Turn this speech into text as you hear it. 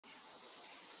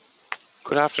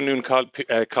Good afternoon,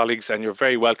 colleagues, and you're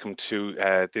very welcome to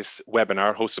this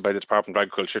webinar hosted by the Department of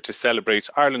Agriculture to celebrate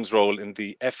Ireland's role in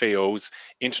the FAO's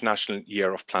International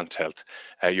Year of Plant Health.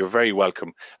 You're very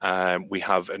welcome. We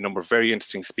have a number of very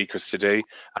interesting speakers today,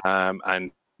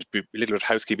 and a little bit of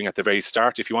housekeeping at the very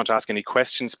start. If you want to ask any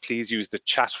questions, please use the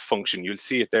chat function. You'll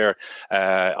see it there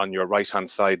on your right hand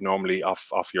side normally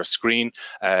off your screen,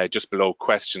 just below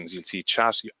questions. You'll see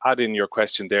chat. You add in your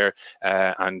question there,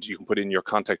 and you can put in your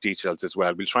contact details as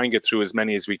well. We'll try and get through as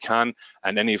many as we can,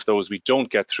 and any of those we don't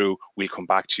get through, we'll come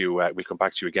back to you. We'll come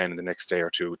back to you again in the next day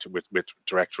or two with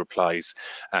direct replies.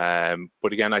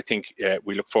 But again, I think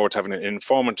we look forward to having an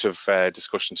informative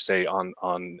discussion today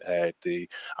on the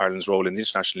Ireland's role in the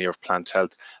International Year of Plant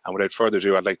Health. And without further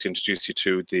ado, I'd like to introduce you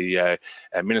to the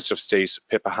Minister of State,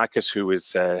 Pippa Hackett, who has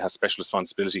special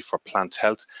responsibility for plant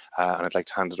health. And I'd like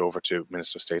to hand it over to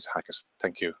Minister of State Hackett.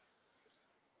 Thank you.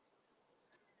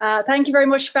 Thank you very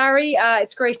much, Barry.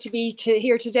 It's great to be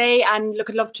here today, and look,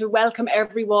 I'd love to welcome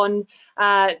everyone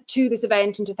to this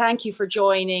event and to thank you for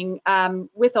joining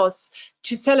with us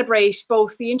to celebrate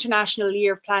both the International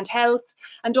Year of Plant Health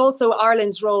and also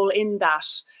Ireland's role in that.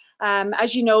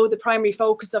 As you know, the primary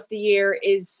focus of the year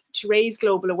is to raise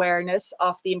global awareness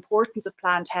of the importance of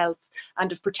plant health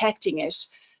and of protecting it,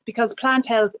 because plant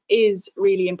health is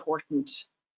really important.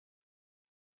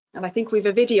 And I think we have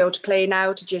a video to play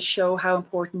now to just show how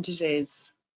important it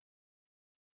is.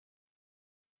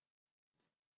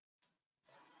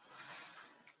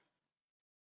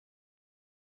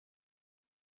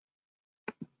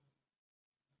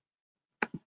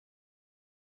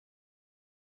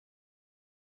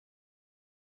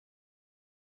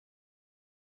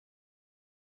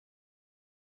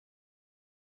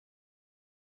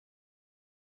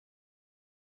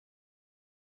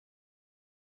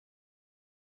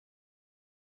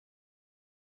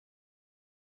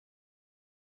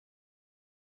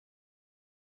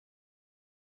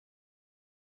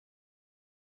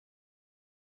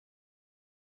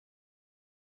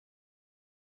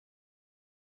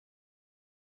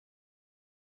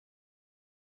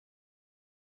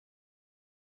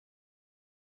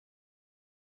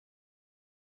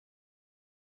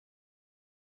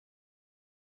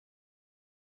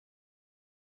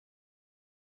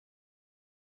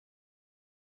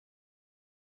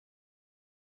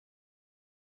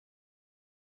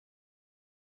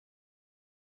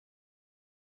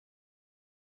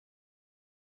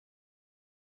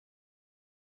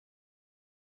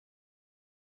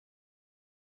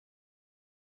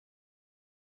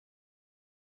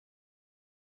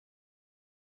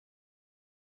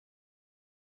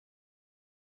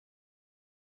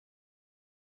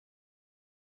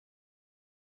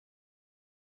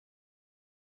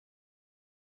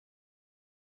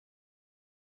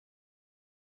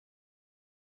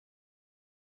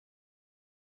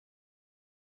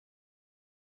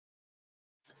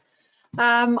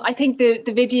 I think the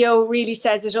video really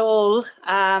says it all.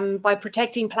 By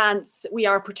protecting plants, we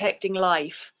are protecting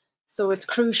life. So it's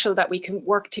crucial that we can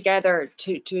work together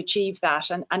to achieve that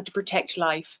and to protect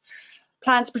life.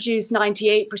 Plants produce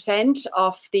 98%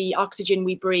 of the oxygen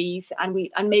we breathe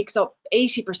and makes up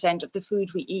 80% of the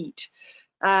food we eat.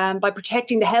 By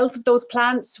protecting the health of those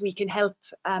plants, we can help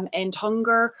end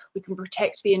hunger, we can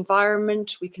protect the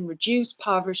environment, we can reduce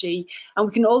poverty, and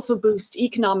we can also boost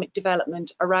economic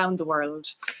development around the world.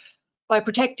 By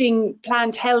protecting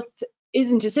plant health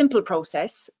isn't a simple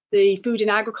process. The Food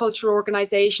and Agriculture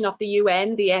Organization of the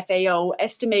UN, the FAO,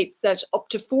 estimates that up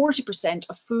to 40%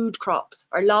 of food crops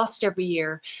are lost every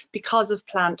year because of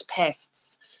plant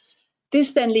pests.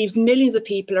 This then leaves millions of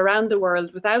people around the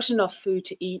world without enough food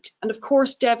to eat, and of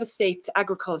course devastates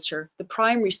agriculture, the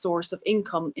primary source of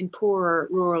income in poorer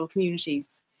rural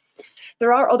communities.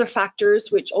 There are other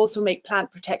factors which also make plant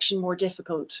protection more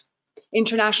difficult.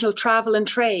 International travel and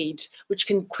trade, which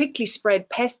can quickly spread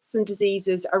pests and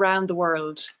diseases around the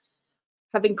world,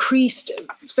 have increased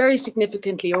very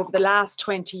significantly over the last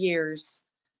 20 years.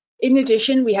 In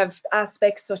addition, we have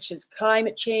aspects such as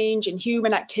climate change and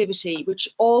human activity, which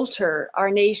alter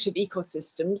our native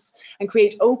ecosystems and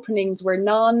create openings where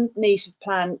non-native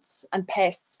plants and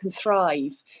pests can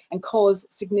thrive and cause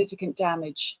significant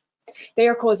damage. They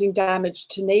are causing damage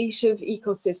to native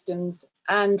ecosystems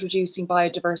and reducing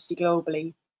biodiversity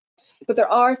globally. But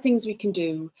there are things we can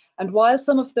do, and while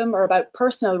some of them are about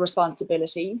personal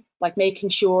responsibility, like making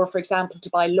sure, for example, to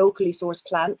buy locally sourced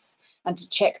plants and to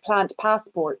check plant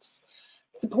passports,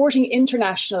 supporting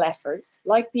international efforts,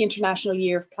 like the International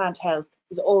Year of Plant Health,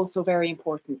 is also very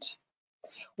important.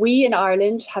 We in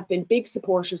Ireland have been big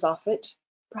supporters of it,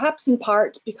 perhaps in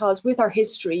part because with our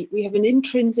history, we have an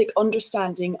intrinsic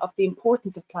understanding of the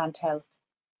importance of plant health.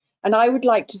 And I would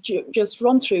like to just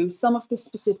run through some of the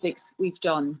specifics we've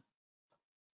done.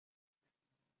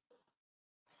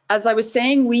 As I was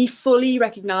saying, we fully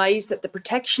recognise that the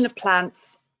protection of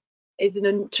plants is an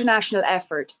international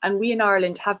effort, and we in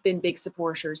Ireland have been big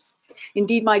supporters.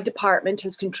 Indeed, my department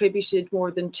has contributed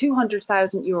more than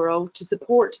 €200,000 to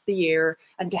support the year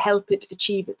and to help it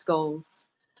achieve its goals.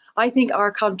 I think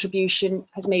our contribution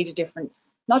has made a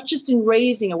difference, not just in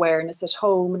raising awareness at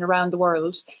home and around the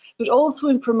world, but also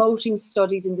in promoting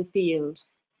studies in the field,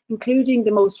 including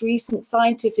the most recent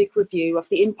scientific review of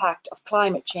the impact of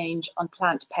climate change on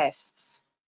plant pests.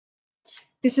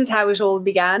 This is how it all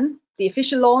began. The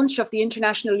official launch of the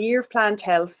International Year of Plant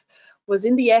Health was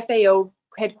in the FAO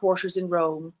headquarters in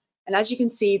Rome. And as you can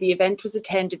see, the event was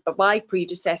attended by my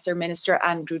predecessor, Minister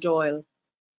Andrew Doyle.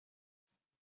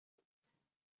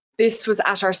 This was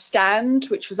at our stand,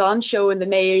 which was on show in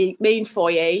the main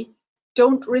foyer.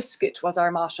 Don't risk it was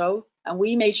our motto. And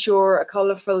we made sure a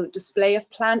colourful display of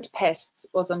plant pests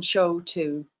was on show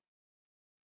too.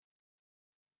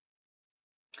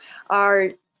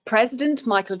 Our President,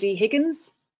 Michael D.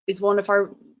 Higgins, is one of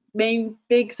our main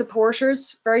big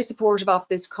supporters, very supportive of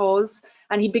this cause,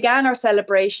 and he began our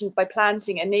celebrations by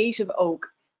planting a native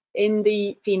oak in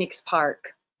the Phoenix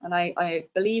Park, and I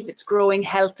believe it's growing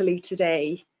healthily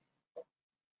today.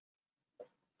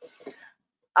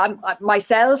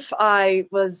 Myself, I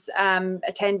was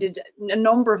attended a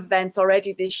number of events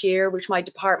already this year, which my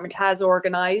department has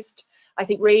organised. I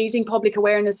think raising public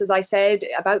awareness, as I said,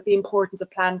 about the importance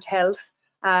of plant health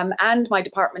and my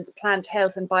department's plant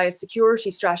health and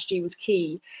biosecurity strategy was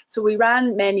key. So we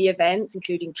ran many events,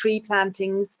 including tree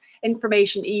plantings,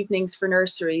 information evenings for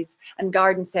nurseries and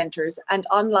garden centres, and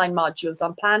online modules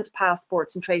on plant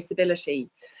passports and traceability.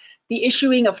 The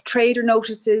issuing of trader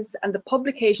notices and the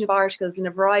publication of articles in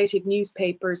a variety of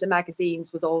newspapers and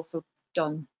magazines was also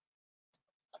done.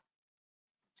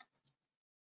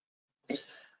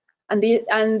 And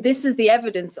this is the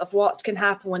evidence of what can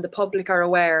happen when the public are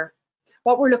aware.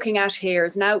 What we're looking at here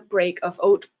is an outbreak of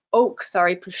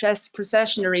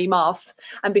processionary moth,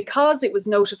 and because it was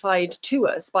notified to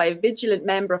us by a vigilant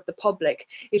member of the public,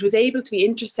 it was able to be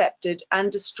intercepted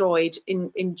and destroyed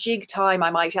in jig time,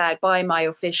 I might add, by my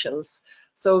officials.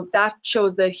 So that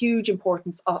shows the huge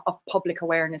importance of public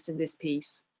awareness in this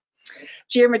piece.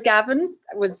 Diarmuid Gavin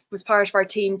was part of our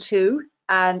team too,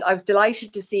 and I was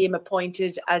delighted to see him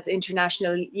appointed as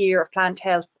International Year of Plant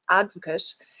Health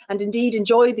Advocate, and indeed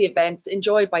enjoyed the events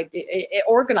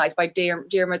organised by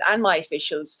Diarmuid and my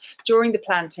officials during the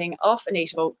planting of a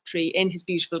native oak tree in his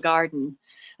beautiful garden.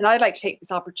 And I'd like to take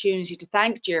this opportunity to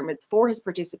thank Diarmuid for his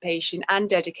participation and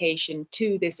dedication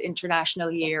to this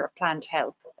International Year of Plant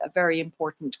Health, a very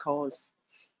important cause.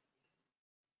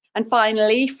 And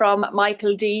finally, from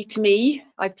Michael D to me,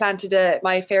 I've planted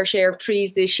my fair share of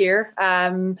trees this year,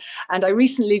 and I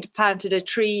recently planted a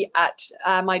tree at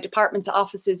my department's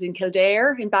offices in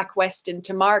Kildare in Back Weston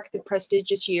to mark the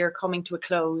prestigious year coming to a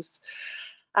close.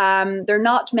 There are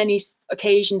not many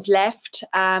occasions left,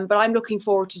 but I'm looking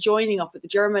forward to joining up with the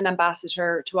German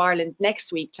ambassador to Ireland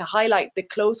next week to highlight the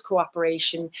close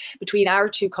cooperation between our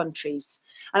two countries.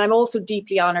 And I'm also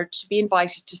deeply honoured to be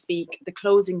invited to speak at the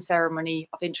closing ceremony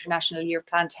of International Year of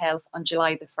Plant Health on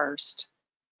July the 1st.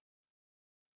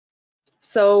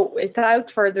 So without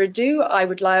further ado, I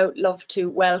would love to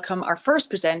welcome our first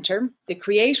presenter, the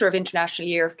creator of International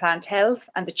Year of Plant Health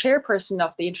and the chairperson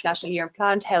of the International Year of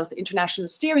Plant Health International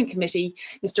Steering Committee,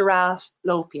 Mr. Ralf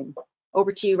Lopian.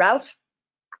 Over to you, Ralf.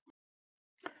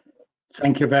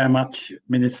 Thank you very much,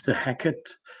 Minister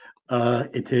Hackett.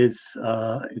 It is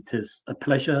a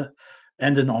pleasure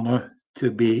and an honor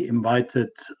to be invited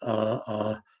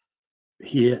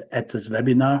here at this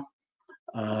webinar.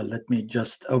 Let me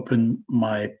just open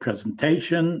my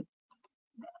presentation.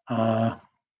 I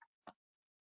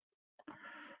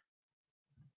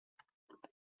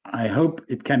hope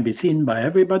it can be seen by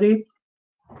everybody.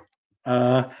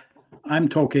 I'm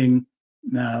talking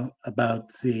now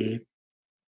about the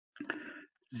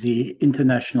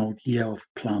International Year of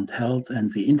Plant Health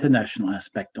and the international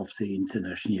aspect of the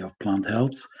International Year of Plant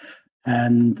Health,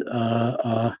 and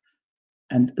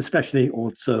especially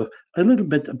also a little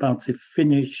bit about the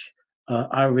Finnish,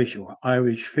 Irish or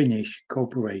Irish-Finnish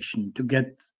cooperation to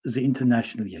get the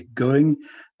International Year going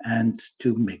and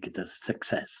to make it a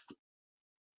success.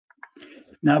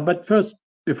 Now, but first,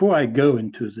 before I go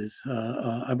into this,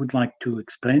 I would like to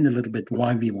explain a little bit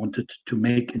why we wanted to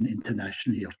make an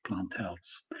International Year of Plant Health.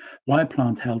 Why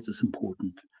plant health is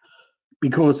important.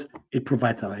 Because it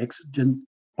provides our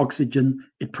oxygen,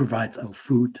 it provides our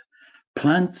food.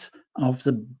 Plants are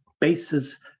the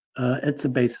basis, it's the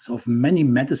basis of many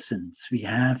medicines we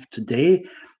have today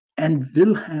and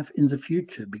will have in the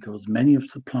future, because many of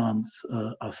the plants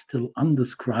are still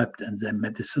undescribed and their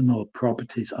medicinal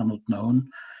properties are not known.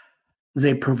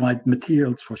 They provide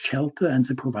materials for shelter and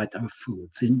they provide our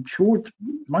foods. In short,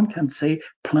 one can say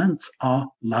plants are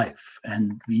life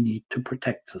and we need to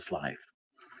protect this life.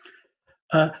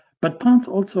 But plants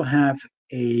also have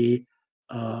a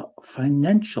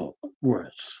financial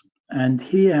worth. And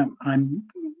here I'm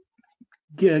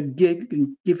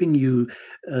giving you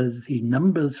the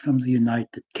numbers from the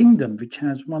United Kingdom, which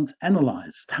has once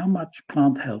analyzed how much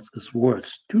plant health is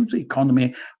worth to the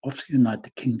economy of the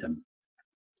United Kingdom.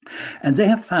 And they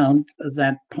have found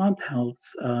that plant health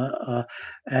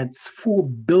adds 4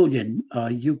 billion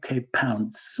UK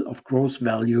pounds of gross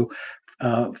value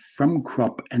from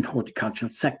crop and horticulture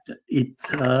sector. It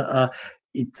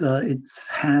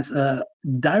has a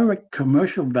direct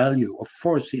commercial value of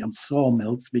forestry and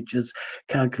sawmills, which is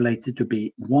calculated to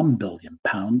be 1 billion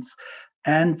pounds,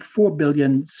 and 4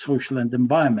 billion social and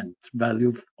environment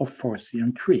value of forestry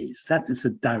and trees. That is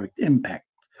a direct impact.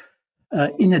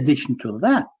 In addition to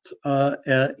that,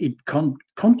 it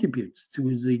contributes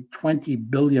to the 20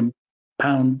 billion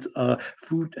pound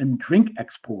food and drink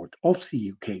export of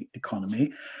the UK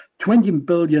economy, 20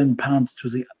 billion pounds to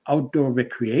the outdoor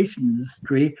recreation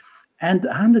industry, and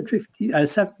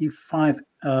 75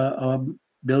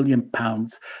 billion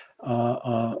pounds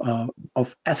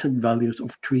of asset values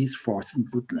of trees, forests, and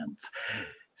woodlands.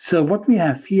 So what we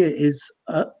have here is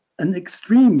an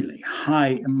extremely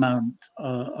high amount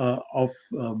of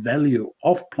value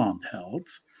of plant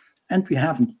health, and we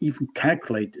haven't even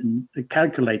calculated in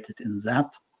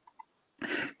that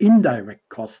indirect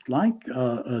cost like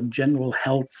general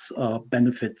health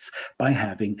benefits by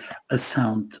having a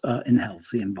sound and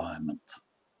healthy environment.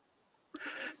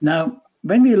 Now,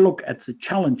 when we look at the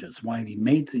challenges why we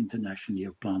made the International Year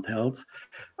of Plant Health,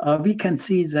 we can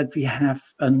see that we have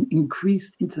an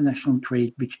increased international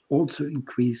trade, which also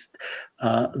increased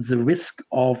the risk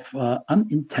of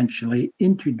unintentionally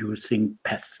introducing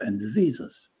pests and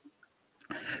diseases.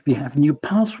 We have new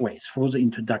pathways for the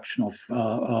introduction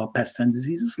of pests and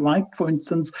diseases, like, for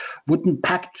instance, wooden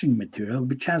packaging material,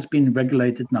 which has been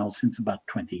regulated now since about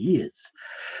 20 years.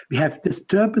 We have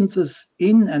disturbances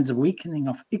in and the weakening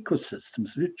of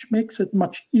ecosystems, which makes it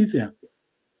much easier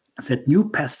that new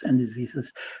pests and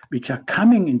diseases which are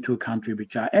coming into a country,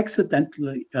 which are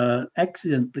accidentally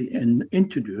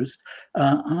introduced,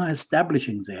 are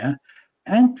establishing there.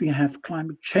 And we have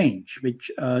climate change, which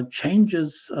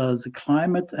changes the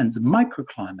climate and the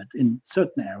microclimate in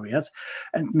certain areas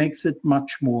and makes it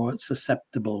much more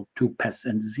susceptible to pests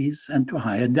and diseases and to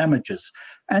higher damages.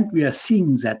 And we are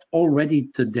seeing that already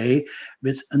today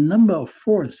with a number of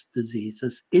forest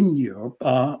diseases in Europe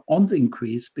on the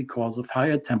increase because of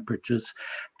higher temperatures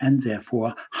and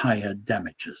therefore higher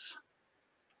damages.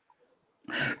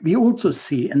 We also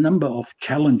see a number of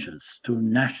challenges to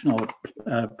national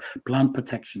plant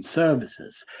protection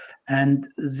services. And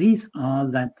these are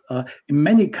that in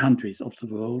many countries of the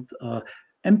world,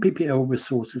 MPPO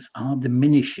resources are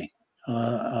diminishing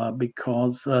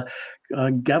because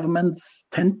governments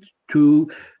tend to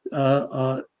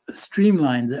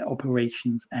streamline their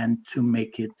operations and to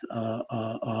make it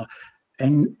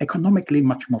economically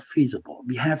much more feasible.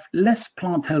 We have less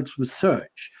plant health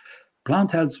research.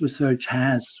 Plant health research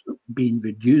has been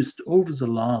reduced over the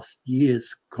last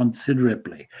years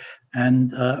considerably.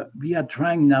 And we are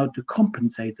trying now to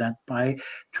compensate that by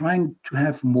trying to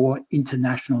have more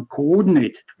international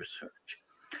coordinated research.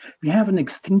 We have an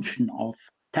extinction of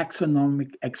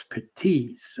taxonomic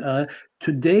expertise.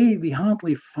 Today, we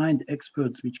hardly find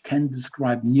experts which can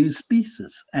describe new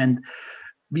species. And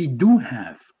we do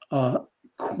have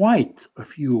quite a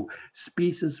few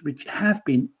species which have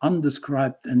been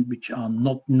undescribed and which are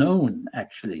not known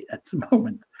actually at the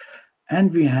moment.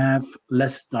 And we have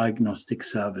less diagnostic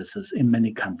services in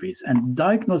many countries. And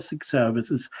diagnostic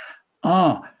services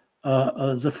are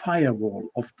the firewall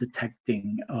of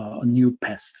detecting new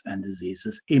pests and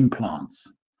diseases in plants.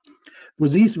 For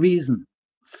these reasons,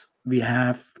 we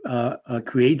have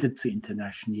created the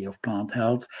International Year of Plant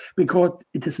Health because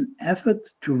it is an effort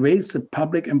to raise the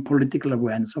public and political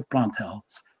awareness of plant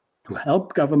health, to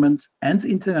help governments and the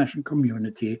international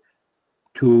community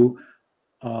to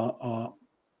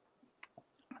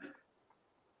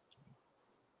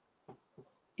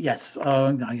yes,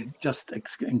 I just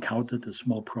encountered a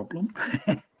small problem.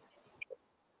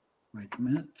 Wait a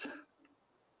minute.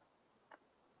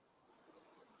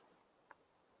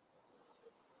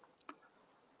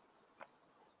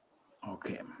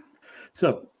 Okay,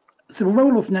 so the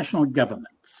role of national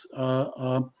governments.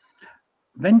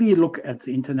 When we look at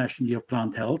the International Year of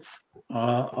Plant Health,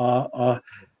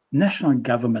 national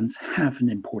governments have an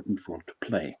important role to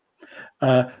play.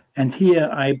 And here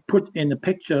I put in a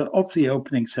picture of the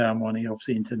opening ceremony of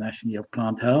the International Year of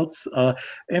Plant Health,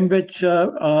 in which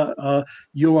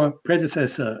your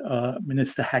predecessor,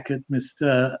 Minister Hackett,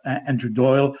 Mr. Andrew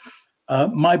Doyle,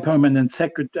 my permanent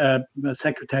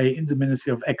secretary in the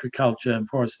Ministry of Agriculture and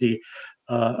Forestry,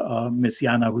 Ms.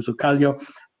 Jana Huso-Kallio,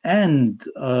 and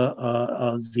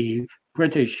the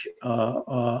British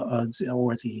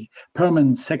or the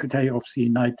permanent secretary of the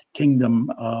United Kingdom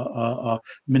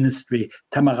ministry,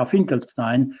 Tamara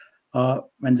Finkelstein,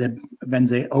 when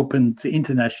they opened the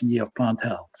International Year of Plant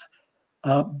Health.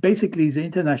 Basically, the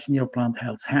International Year of Plant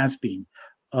Health has been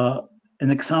an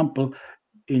example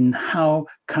in how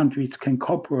countries can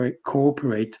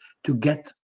cooperate to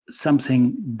get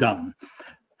something done.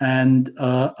 And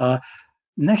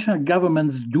national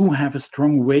governments do have a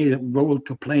strong role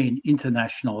to play in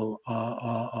international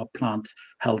plant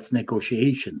health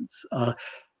negotiations.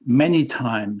 Many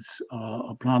times,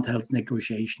 plant health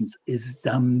negotiations is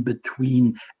done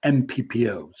between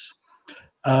MPPOs.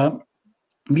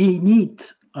 We need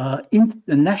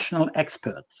national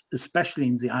experts, especially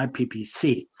in the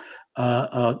IPPC,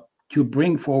 to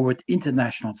bring forward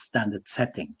international standard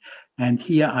setting. And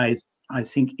here I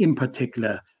think in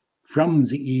particular from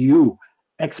the EU,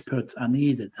 experts are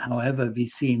needed. However, we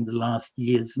see in the last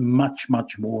years much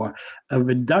more a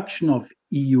reduction of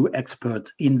EU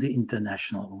experts in the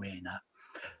international arena.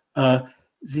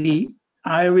 The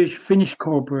Irish-Finnish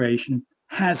cooperation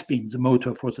has been the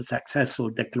motor for the successful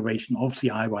declaration of the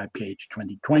IYPH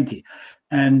 2020.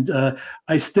 And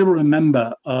I still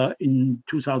remember in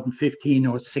 2015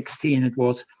 or 16, it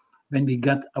was when we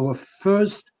got our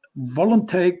first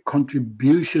voluntary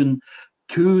contribution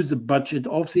to the budget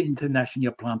of the International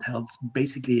Year of Plant Health.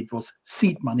 Basically, it was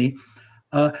seed money,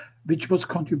 which was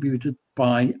contributed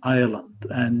by Ireland,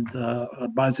 and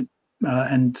the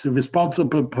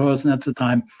responsible person at the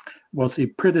time was the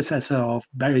predecessor of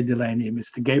Barry Delany,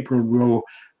 Mr. Gabriel Rowe,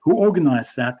 who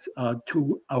organized that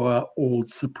to our all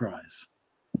surprise.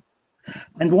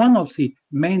 And one of the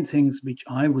main things which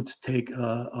I would take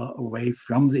away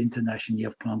from the International Year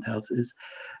of Plant Health is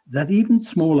that even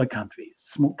smaller countries,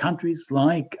 small countries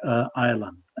like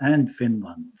Ireland and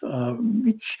Finland,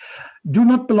 which do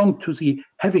not belong to the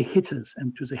heavy hitters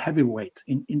and to the heavyweights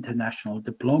in international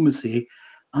diplomacy,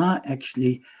 are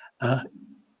actually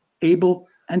able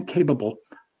and capable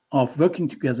of working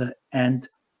together and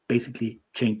basically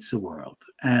change the world.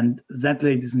 And that,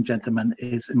 ladies and gentlemen,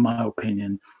 is, in my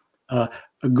opinion, a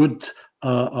good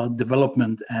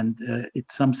development, and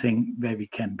it's something where we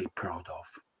can be proud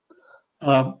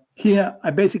of. Here,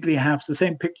 I basically have the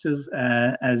same pictures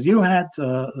as you had,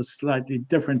 a slightly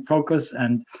different focus,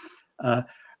 and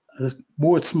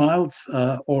more smiles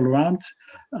all around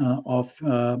of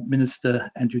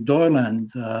Minister Andrew Doyle and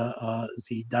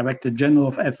the Director General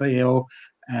of FAO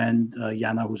and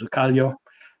Jana Huso-Kallio.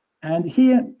 And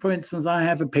here, for instance, I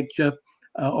have a picture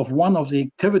of one of the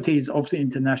activities of the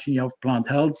International Year of Plant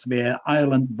Health where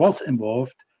Ireland was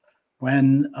involved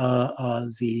when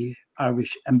the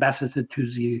Irish ambassador to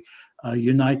the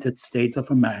United States of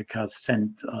America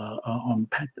sent on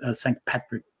St.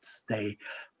 Patrick's Day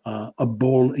a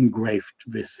bowl engraved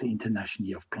with the International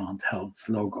Year of Plant Health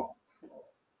logo.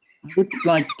 I would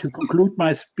like to conclude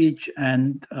my speech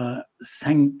and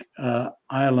thank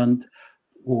Ireland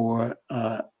for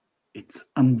its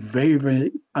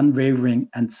unwavering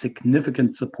and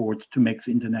significant support to make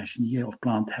the International Year of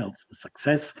Plant Health a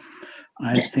success.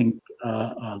 I think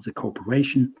the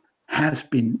cooperation has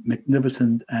been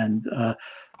magnificent, and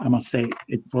I must say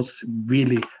it was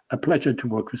really a pleasure to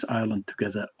work with Ireland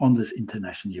together on this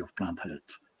International Year of Plant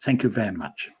Health. Thank you very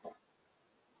much.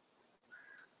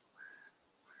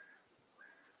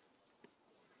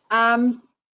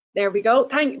 There we go.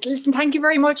 Thank you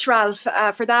very much, Ralf,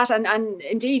 for that, and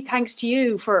indeed thanks to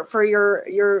you for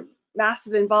your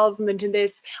massive involvement in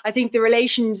this. I think the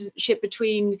relationship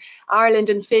between Ireland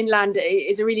and Finland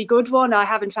is a really good one. I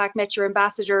have in fact met your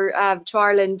ambassador to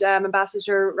Ireland,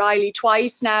 Ambassador Riley,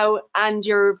 twice now, and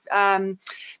your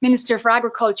Minister for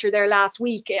Agriculture there last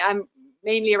week.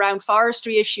 Mainly around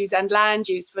forestry issues and land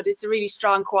use, but it's a really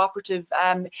strong cooperative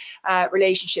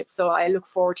relationship. So I look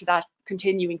forward to that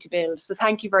continuing to build. So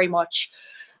thank you very much.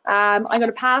 I'm going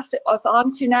to pass us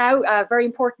on to now a very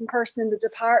important person in the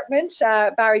department,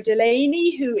 Barry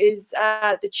Delany, who is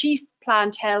the Chief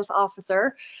Plant Health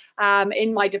Officer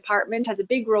in my department, has a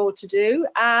big role to do.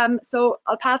 So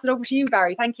I'll pass it over to you,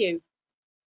 Barry. Thank you.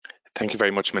 Thank you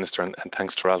very much, Minister, and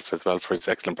thanks to Ralf as well for his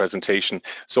excellent presentation.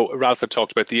 So Ralf had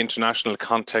talked about the international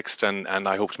context, and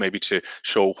I hoped maybe to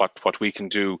show what we can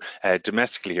do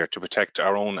domestically here to protect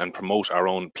our own and promote our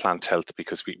own plant health,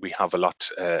 because we have a lot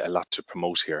to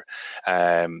promote here.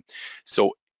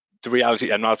 So the reality,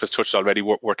 and Ralf has touched already,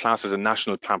 we're classed as a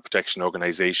national plant protection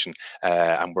organisation,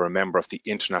 and we're a member of the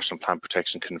International Plant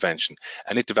Protection Convention,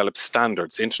 and it develops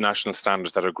standards, international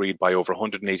standards that are agreed by over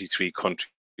 183 countries.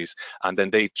 And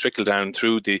then they trickle down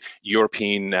through the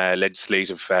European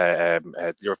legislative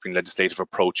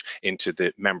approach into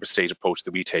the member state approach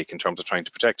that we take in terms of trying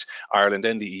to protect Ireland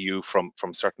and the EU from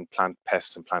certain plant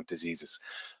pests and plant diseases.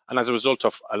 And as a result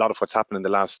of a lot of what's happened in the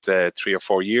last 3 or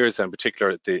 4 years, and in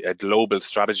particular the global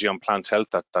strategy on plant health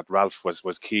that Ralf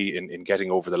was key in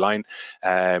getting over the line,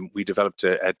 we developed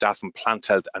a DAFN plant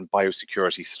health and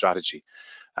biosecurity strategy.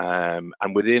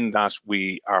 And within that,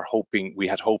 we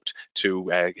had hoped to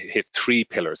hit 3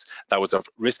 pillars. That was of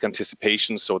risk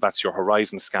anticipation, so that's your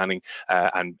horizon scanning,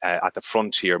 and at the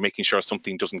front here, making sure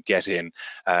something doesn't get in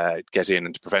and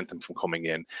to prevent them from coming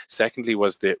in. Secondly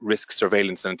was the risk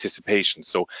surveillance and anticipation.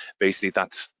 So basically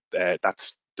that's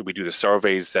we do the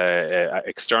surveys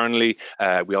externally.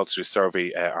 We also do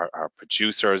survey our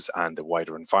producers and the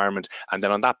wider environment, and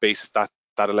then on that basis,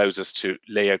 that allows us to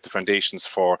lay out the foundations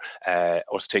for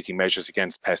us taking measures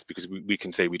against pests, because we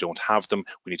can say we don't have them,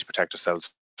 we need to protect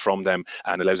ourselves from them,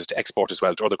 and allows us to export as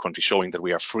well to other countries, showing that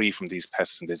we are free from these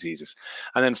pests and diseases.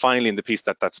 And then finally, in the piece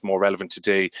that's more relevant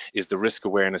today, is the risk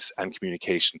awareness and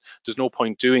communication. There's no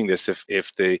point doing this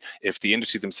if the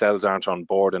industry themselves aren't on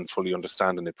board and fully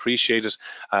understand and appreciate it,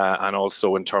 and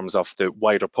also in terms of the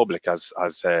wider public, as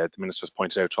the Minister has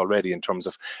pointed out already, in terms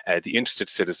of the interested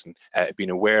citizen being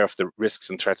aware of the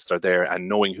risks and threats that are there and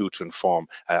knowing who to inform,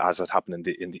 as had happened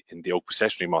in the oak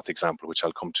processionary moth example, which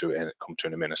I'll come to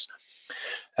in a minute.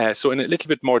 So in a little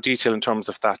bit more detail in terms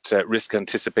of that risk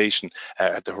anticipation,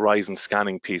 the horizon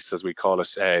scanning piece, as we call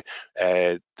it,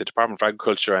 the Department of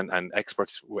Agriculture and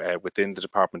experts within the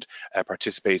department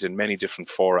participate in many different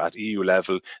fora at EU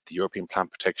level, the European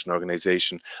Plant Protection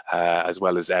Organisation, as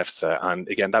well as EFSA. And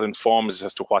again, that informs us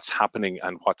as to what's happening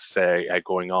and what's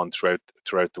going on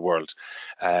throughout the world.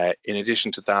 In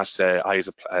addition to that, I as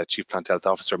a Chief Plant Health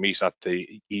Officer meet at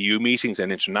the EU meetings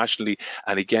and internationally,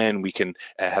 and again, we can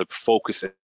help focus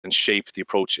and shape the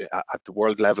approach at the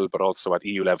world level, but also at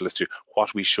EU level, as to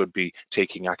what we should be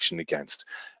taking action against.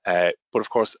 But of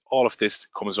course, all of this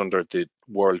comes under the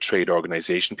World Trade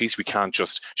Organization piece. We can't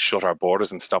just shut our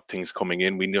borders and stop things coming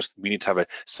in. We need to have a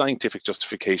scientific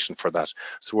justification for that.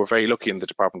 So we're very lucky in the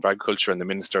Department of Agriculture, and the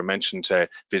Minister mentioned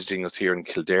visiting us here in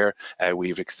Kildare. We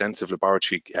have extensive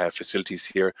laboratory facilities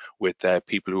here with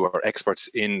people who are experts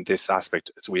in this aspect.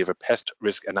 So we have a pest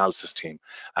risk analysis team,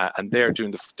 and they're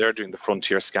doing the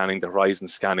frontier scanning, the horizon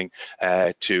scanning,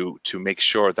 to make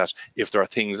sure that if there are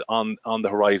things on the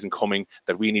horizon coming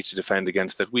that we need to defend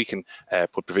against, that we can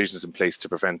put provisions in place to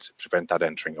prevent that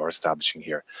entering or establishing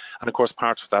here. And of course,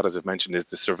 part of that, as I've mentioned, is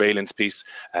the surveillance piece.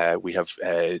 We have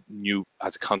new,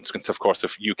 as a consequence, of course,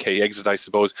 of UK exit, I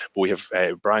suppose, but we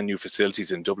have brand new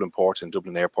facilities in Dublin Port and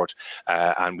Dublin Airport,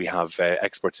 and we have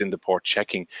experts in the port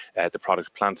checking the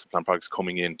plants and plant products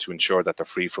coming in to ensure that they're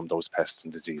free from those pests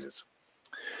and diseases.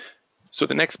 So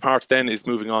the next part then is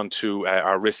moving on to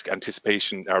our risk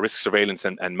anticipation, our risk surveillance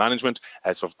and management.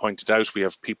 As I've pointed out, we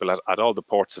have people at all the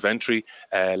ports of entry.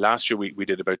 Last year we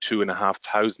did about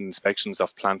 2,500 inspections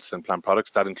of plants and plant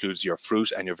products. That includes your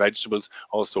fruit and your vegetables,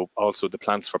 also the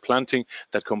plants for planting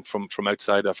that come from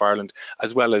outside of Ireland,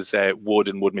 as well as wood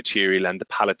and wood material and the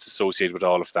pallets associated with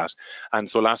all of that. And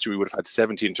so last year we would have had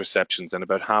 70 interceptions, and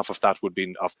about half of that would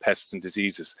be of pests and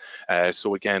diseases.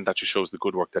 So again, that just shows the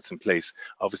good work that's in place.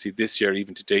 Obviously this year,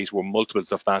 even to date, we're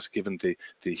multiples of that, given the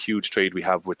huge trade we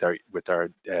have with our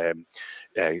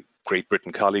Great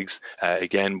Britain colleagues,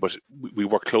 again, but we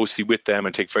work closely with them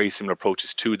and take very similar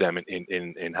approaches to them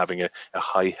in having a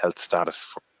high health status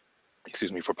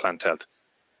for plant health.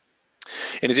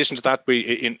 In addition to that,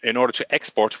 in order to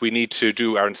export, we need to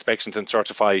do our inspections and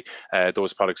certify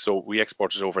those products. So we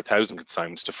exported over 1,000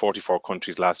 consignments to 44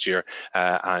 countries last year.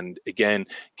 And again,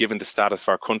 given the status of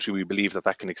our country, we believe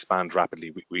that can expand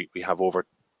rapidly. We have over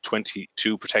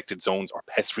 22 protected zones or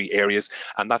pest-free areas,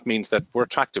 and that means that we're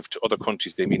attractive to other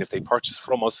countries. They mean if they purchase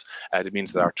from us, it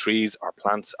means that our trees, our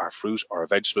plants, our fruit, or our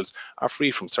vegetables are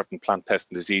free from certain plant pests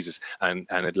and diseases, and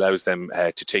it allows them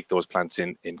to take those plants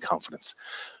in confidence.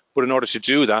 But in order to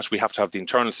do that, we have to have the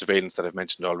internal surveillance that I've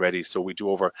mentioned already. So we do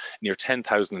over near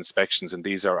 10,000 inspections, and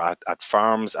these are at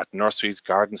farms, at nurseries,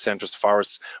 garden centres,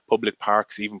 forests, public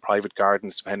parks, even private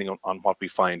gardens, depending on what we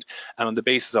find. And on the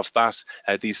basis of that,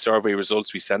 these survey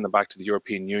results, we send them back to the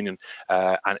European Union,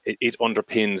 and it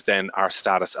underpins then our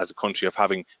status as a country of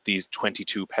having these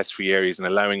 22 pest-free areas and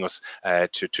allowing us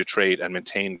to trade and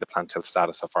maintain the plant health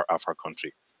status of our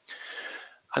country.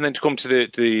 And then to come to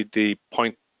the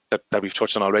point that we've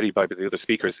touched on already by the other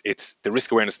speakers, it's the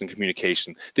risk awareness and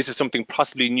communication. This is something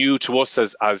possibly new to us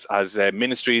as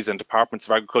ministries and departments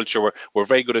of agriculture. We're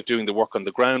very good at doing the work on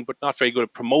the ground, but not very good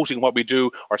at promoting what we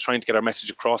do or trying to get our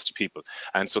message across to people.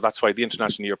 And so that's why the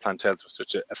International Year of Plant Health was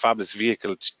such a fabulous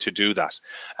vehicle to do that.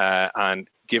 And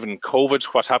given COVID,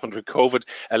 what happened with COVID,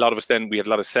 a lot of us then, we had a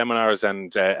lot of seminars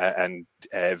and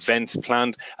events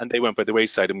planned, and they went by the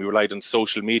wayside, and we relied on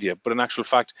social media. But in actual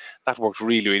fact, that worked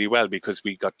really, really well, because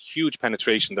we got huge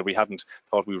penetration that we hadn't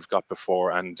thought we would have got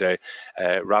before. And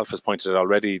Ralf has pointed out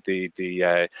already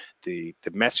the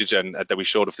message that we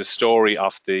showed of the story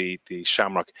of the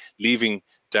shamrock leaving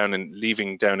down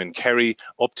in Kerry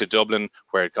up to Dublin,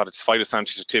 where it got its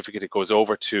phytosanitary certificate. It goes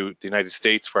over to the United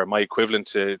States, where my equivalent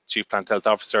to Chief Plant Health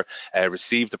Officer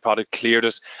received the product, cleared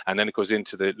it, and then it goes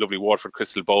into the lovely Waterford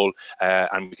Crystal Bowl,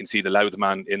 and we can see the Louth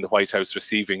man in the White House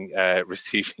receiving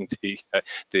the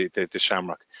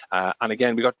shamrock. And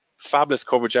again, we got fabulous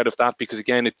coverage out of that, because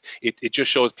again, it just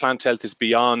shows plant health is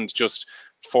beyond just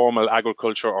formal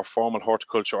agriculture or formal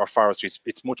horticulture or forestry.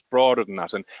 It's much broader than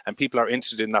that, and people are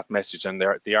interested in that message, and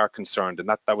they are concerned, and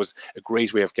that was a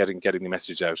great way of getting the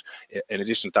message out. In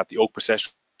addition to that, the oak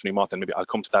processionary moth, and maybe I'll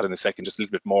come to that in a second, just a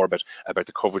little bit more about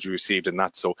the coverage we received in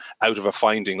that. So out of a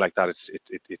finding like that,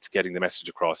 it's getting the message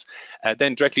across.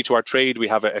 Then directly to our trade, we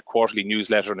have a quarterly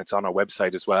newsletter, and it's on our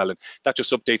website as well, and that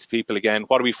just updates people again.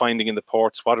 What are we finding in the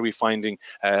ports? What are we finding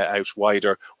out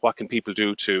wider? What can people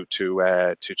do to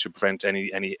prevent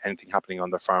anything happening on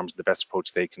their farms? The best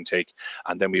approach they can take.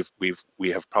 And then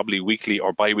we have probably weekly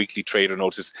or bi-weekly trader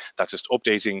notice that's just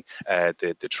updating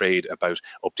the trade about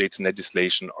updates in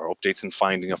legislation or updates in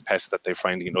finding of pests that they're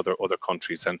finding in other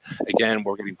countries. And again,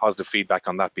 we're getting positive feedback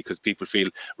on that, because people feel,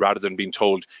 rather than being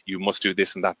told you must do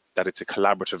this and that it's a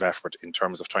collaborative effort in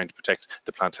terms of trying to protect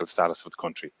the plant health status of the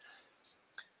country.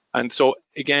 And so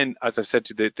again, as I've said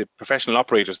to the professional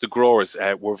operators, the growers,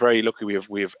 we're very lucky.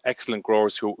 We have excellent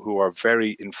growers who are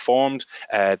very informed.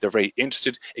 They're very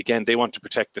interested. Again, they want to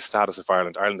protect the status of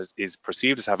Ireland. Ireland is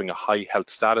perceived as having a high health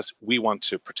status. We want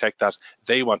to protect that.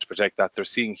 They want to protect that. They're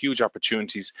seeing huge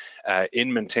opportunities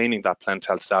in maintaining that plant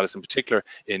health status, in particular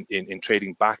in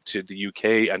trading back to the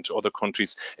UK and to other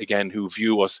countries, again, who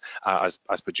view us as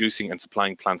producing and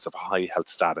supplying plants of high health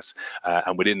status.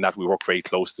 And within that, we work very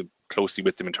closely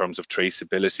with them in terms of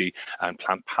traceability and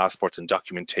plant passports and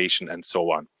documentation and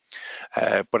so on.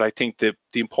 But I think the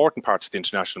important part of the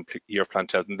International Year of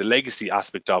Plant Health and the legacy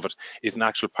aspect of it is in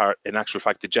actual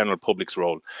fact the general public's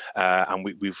role, and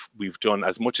we've done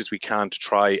as much as we can to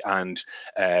try and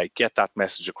get that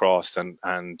message across. And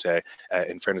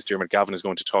in fairness, Diarmuid, Gavin is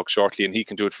going to talk shortly, and he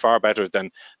can do it far better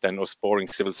than us boring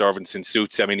civil servants in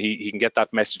suits. I mean, he can get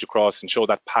that message across and show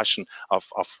that passion of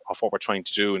what we're trying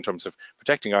to do in terms of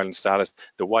protecting Ireland's status,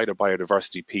 the wider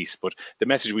biodiversity piece. But the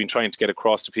message we've been trying to get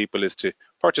across to people is to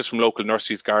purchase from local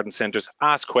nurseries, garden centres,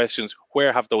 ask questions.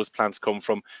 Where have those plants come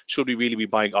from? Should we really be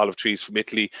buying olive trees from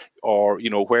Italy? Or,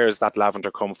 you know, where is that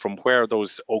lavender come from? Where are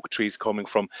those oak trees coming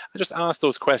from? And just ask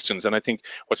those questions. And I think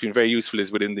what's been very useful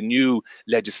is within the new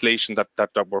legislation that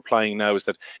we're applying now is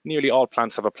that nearly all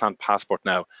plants have a plant passport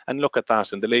now. And look at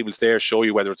that, and the labels there show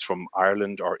you whether it's from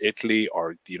Ireland or Italy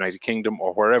or the United Kingdom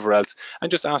or wherever else,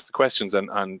 and just ask the questions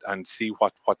and see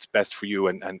what's best for you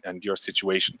and your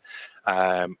situation.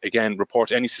 Again,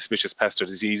 report any suspicious pest or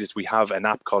diseases. We have an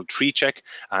app called Tree Check,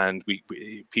 and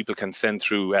people can send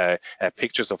through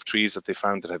pictures of trees that they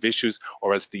found that have issues,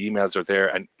 or else the emails are there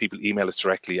and people email us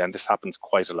directly, and this happens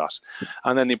quite a lot.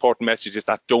 And then the important message is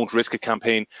that don't risk a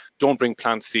campaign. Don't bring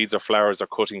plant seeds or flowers or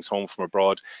cuttings home from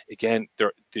abroad. Again,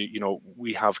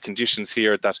 we have conditions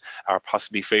here that are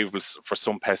possibly favourable for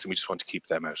some pests, and we just want to keep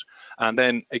them out. And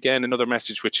then again, another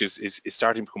message which is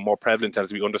starting to become more prevalent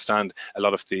as we understand a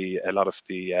lot of the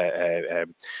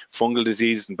fungal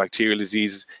diseases and bacterial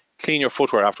diseases. Clean your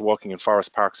footwear after walking in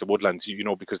forest, parks or woodlands,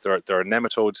 because there are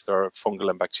nematodes, there are fungal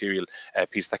and bacterial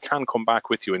pieces that can come back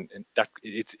with you, and that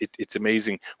it's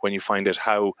amazing when you find out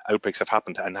how outbreaks have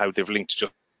happened and how they've linked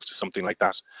just to something like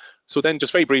that. So then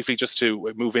just very briefly, just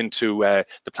to move into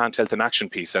the plant health in action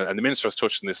piece, and the Minister has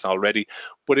touched on this already,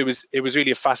 but it was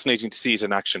really fascinating to see it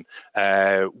in action.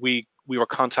 We we were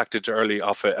contacted early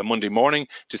off a Monday morning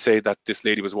to say that this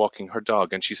lady was walking her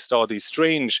dog and she saw these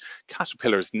strange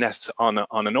caterpillars nest on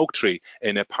an oak tree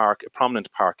in a park, a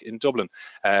prominent park in Dublin.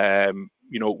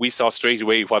 You know, we saw straight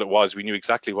away what it was. We knew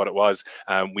exactly what it was.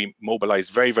 We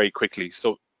mobilized very, very quickly.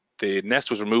 So the nest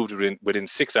was removed within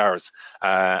 6 hours,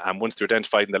 and once they were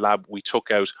identified in the lab, we took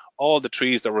out all the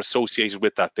trees that were associated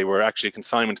with that. They were actually a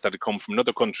consignment that had come from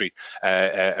another country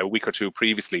a week or two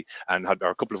previously,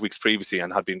 or a couple of weeks previously,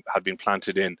 and had been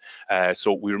planted in.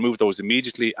 So we removed those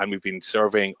immediately, and we've been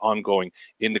surveying ongoing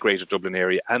in the Greater Dublin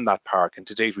area and that park. And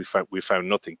to date, we found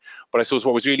nothing. But I suppose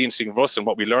what was really interesting for us and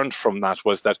what we learned from that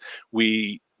was that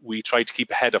we tried to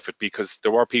keep ahead of it, because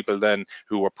there were people then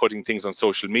who were putting things on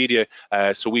social media.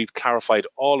 So we clarified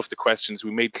all of the questions.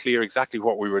 We made clear exactly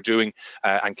what we were doing,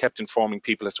 and kept informing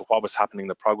people as to what was happening,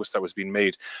 the progress that was being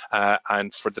made.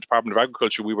 And for the Department of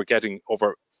Agriculture, we were getting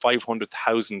over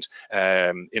 500,000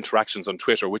 interactions on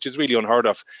Twitter, which is really unheard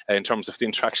of in terms of the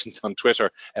interactions on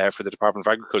Twitter for the Department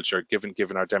of Agriculture,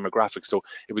 given our demographics. So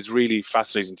it was really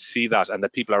fascinating to see that, and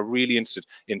that people are really interested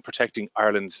in protecting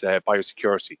Ireland's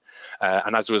biosecurity.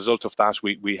 And as a result of that,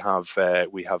 we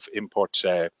have import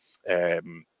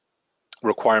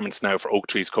requirements now for oak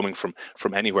trees coming from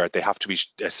anywhere. They have to be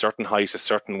a certain height, a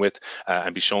certain width,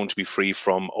 and be shown to be free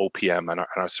from OPM, and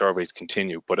our surveys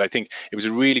continue. But I think it was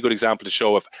a really good example to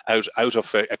show out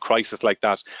of a crisis like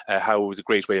that, how it was a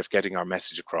great way of getting our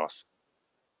message across.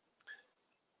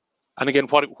 And again,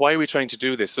 why are we trying to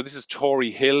do this? So this is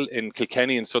Tory Hill in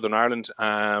Kilkenny in Southern Ireland,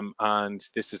 and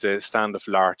this is a stand of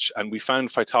larch. And we found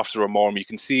Phytophthora ramorum. You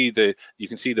can see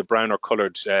the browner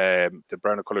coloured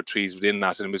trees within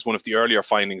that, and it was one of the earlier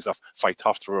findings of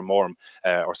Phytophthora ramorum,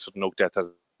 or sudden oak death,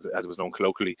 as it was known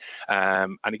colloquially.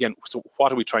 And again, so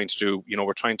what are we trying to do? You know,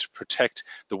 we're trying to protect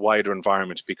the wider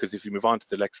environment, because if you move on to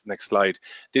the next slide,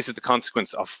 this is the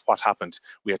consequence of what happened.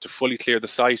 We had to fully clear the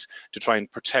site to try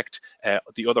and protect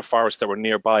the other forests that were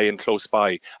nearby and close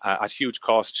by, at huge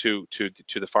cost to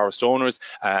the forest owners,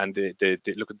 and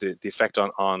look at the effect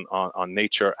on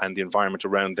nature and the environment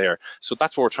around there. So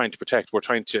that's what we're trying to protect. We're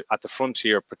trying to, at the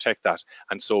frontier, protect that.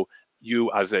 And so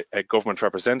you as a government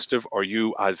representative, or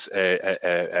you as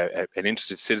an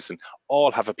interested citizen,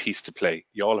 all have a piece to play.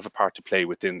 You all have a part to play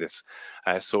within this.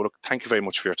 So look, thank you very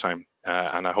much for your time,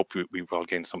 and I hope we've all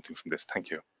gained something from this.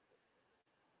 Thank you.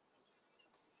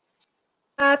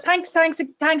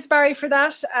 Thanks, Barry, for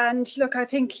that. And look, I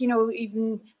think, you know,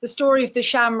 even the story of the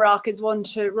shamrock is one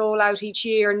to roll out each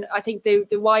year, and I think the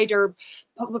wider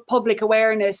public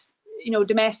awareness, you know,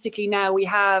 domestically now we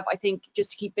have, I think,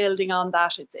 just to keep building on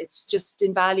that, it's just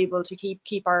invaluable to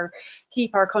keep our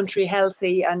country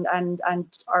healthy, and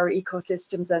our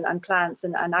ecosystems and plants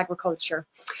and agriculture.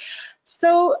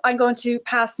 So I'm going to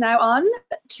pass now on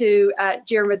to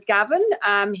Diarmuid Gavin.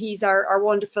 He's our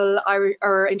wonderful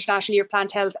our International Year of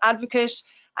Plant Health advocate,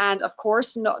 and of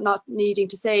course, not needing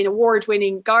to say, an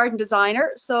award-winning garden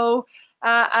designer. So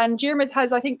and Diarmuid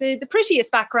has, I think, the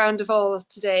prettiest background of all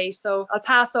today. So I'll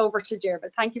pass over to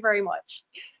Diarmuid. Thank you very much.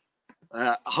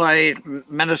 Hi,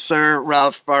 Minister,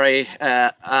 Ralf, Barry,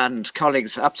 and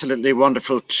colleagues. Absolutely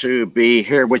wonderful to be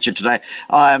here with you today.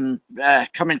 I'm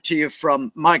coming to you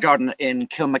from my garden in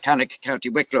Kilmechanic, County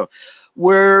Wicklow.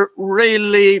 We're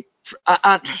really,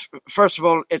 first of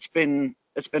all, it's been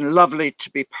lovely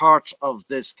to be part of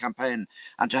this campaign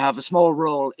and to have a small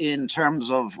role in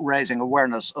terms of raising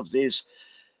awareness of these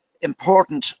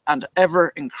important and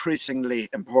ever increasingly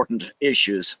important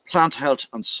issues, plant health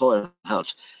and soil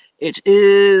health. It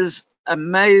is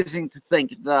amazing to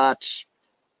think that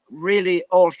really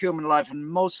all human life and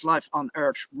most life on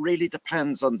Earth really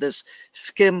depends on this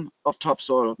skim of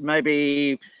topsoil,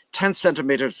 maybe 10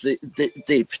 centimeters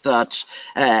deep, that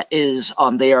is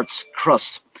on the Earth's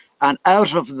crust. And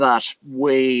out of that,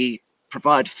 we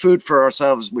provide food for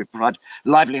ourselves, we provide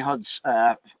livelihoods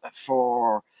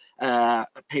for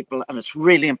people, and it's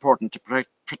really important to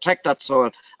protect that soil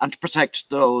and to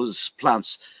protect those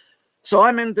plants. So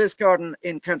I'm in this garden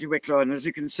in County Wicklow, and as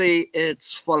you can see,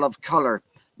 it's full of colour.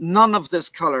 None of this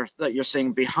colour that you're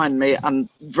seeing behind me, and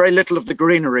very little of the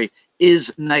greenery,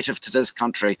 is native to this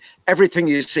country. Everything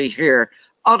you see here,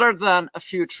 other than a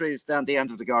few trees down the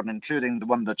end of the garden, including the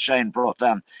one that Shane brought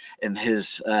down in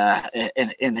his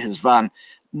van,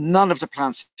 none of the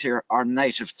plants here are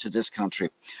native to this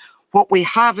country. What we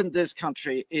have in this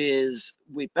country is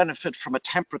we benefit from a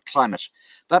temperate climate.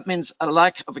 That means a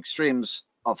lack of extremes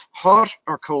of hot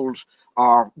or cold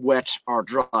or wet or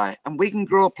dry, and we can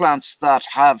grow plants that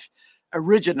have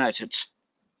originated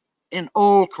in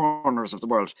all corners of the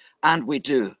world, and we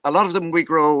do. A lot of them we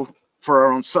grow for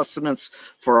our own sustenance,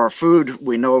 for our food.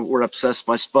 We know we're obsessed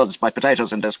by spuds, by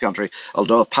potatoes in this country,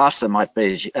 although pasta might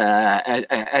be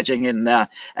edging in there.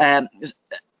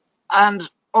 And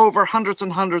over hundreds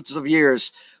and hundreds of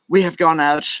years, we have gone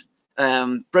out,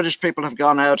 British people have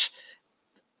gone out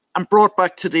and brought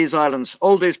back to these islands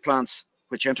all these plants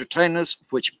which entertain us,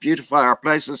 which beautify our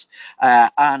places,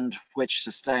 and which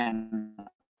sustain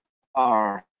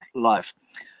our life.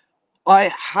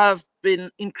 I have been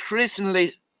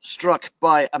increasingly struck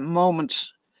by a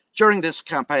moment during this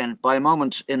campaign, by a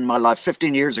moment in my life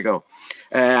 15 years ago.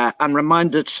 I'm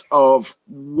reminded of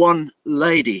one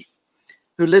lady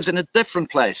who lives in a different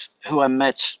place, who I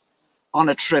met on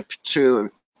a trip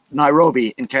to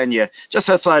Nairobi in Kenya, just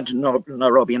outside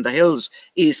Nairobi, in the hills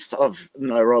east of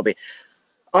Nairobi.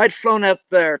 I'd flown out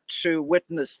there to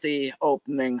witness the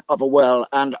opening of a well,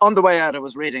 and on the way out I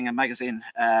was reading a magazine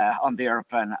on the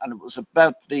airplane, and it was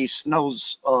about the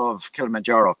snows of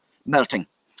Kilimanjaro melting.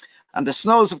 And the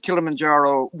snows of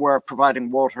Kilimanjaro were providing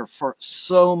water for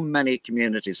so many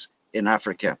communities in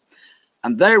Africa,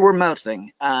 and they were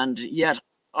melting, and yet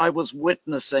I was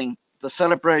witnessing the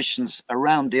celebrations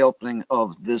around the opening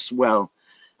of this well,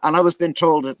 and I was being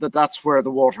told that that's where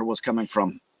the water was coming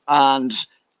from. And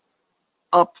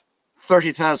up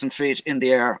 30,000 feet in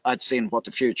the air, I'd seen what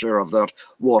the future of that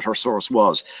water source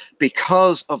was,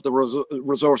 because of the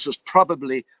resources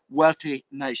probably wealthy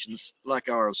nations like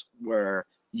ours were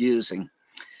using.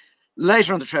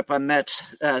 Later on the trip, I met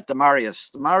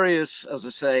Damaris. Damaris, as I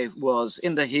say, was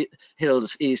in the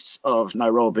hills east of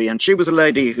Nairobi, and she was a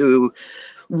lady who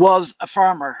was a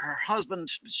farmer. Her husband,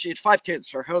 she had 5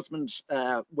 kids. Her husband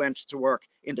went to work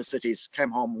in the cities,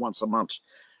 came home once a month.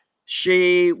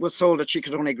 She was told that she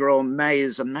could only grow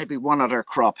maize and maybe one other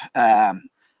crop,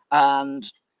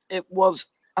 and it was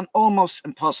an almost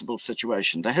impossible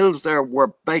situation. The hills there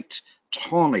were baked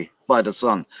tawny by the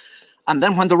sun, and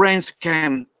then when the rains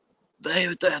came,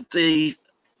 the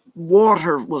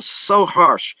water was so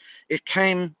harsh. It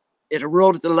came, it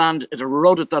eroded the land, it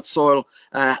eroded that soil,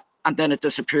 and then it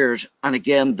disappeared. And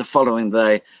again, the following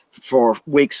day, for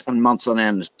weeks and months on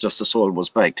end, just the soil was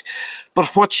baked.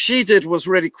 But what she did was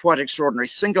really quite extraordinary.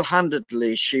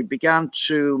 Single-handedly, she began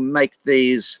to make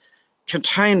these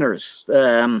containers.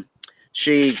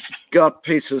 She got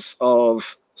pieces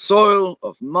of soil,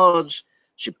 of mud,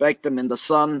 she baked them in the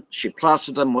sun, she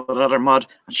plastered them with other mud,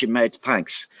 and she made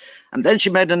tanks. And then she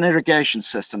made an irrigation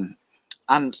system.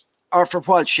 And after a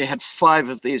while, she had 5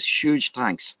 of these huge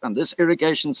tanks. And this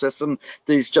irrigation system,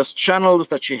 these just channels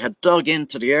that she had dug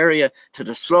into the area, to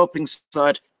the sloping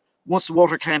side, once the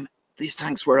water came, these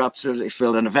tanks were absolutely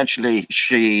filled. And eventually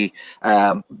she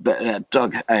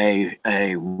dug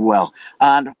a well.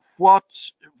 And what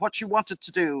she wanted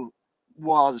to do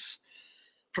was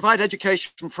provide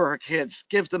education for her kids,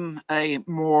 give them a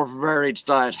more varied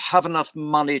diet, have enough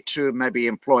money to maybe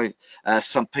employ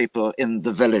some people in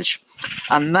the village.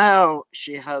 And now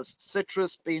she has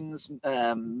citrus, beans,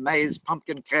 maize,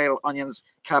 pumpkin, kale, onions,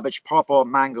 cabbage, pawpaw,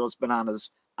 mangoes,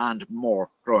 bananas, and more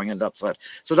growing in that side.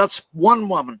 So that's one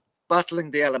woman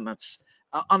battling the elements,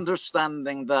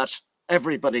 understanding that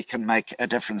everybody can make a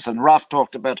difference. And Ralf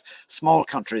talked about small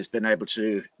countries being able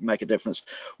to make a difference.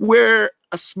 We're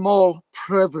a small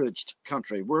privileged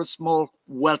country. We're a small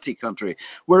wealthy country.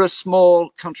 We're a small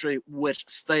country with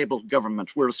stable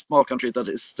government. We're a small country that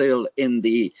is still in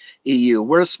the EU.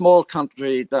 We're a small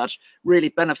country that really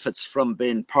benefits from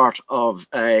being part of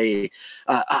a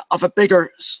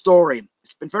bigger story.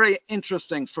 It's been very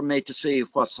interesting for me to see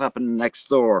what's happened next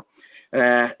door.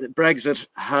 Brexit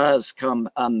has come,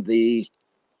 and the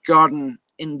garden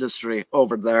industry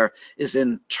over there is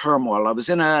in turmoil. I was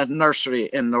in a nursery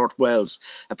in North Wales,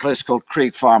 a place called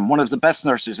Creek Farm, one of the best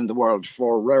nurseries in the world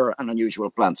for rare and unusual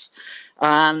plants.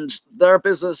 And their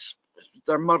business,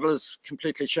 their model is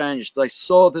completely changed. They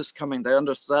saw this coming. They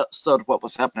understood what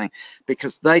was happening,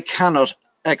 because they cannot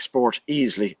export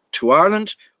easily to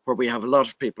Ireland, where we have a lot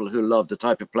of people who love the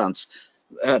type of plants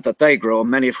that they grow,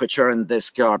 many of which are in this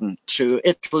garden, to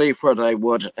Italy, where they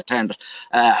would attend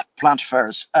plant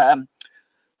fairs.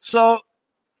 So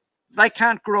they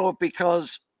can't grow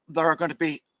because there are going to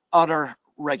be other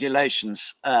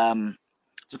regulations.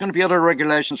 There's going to be other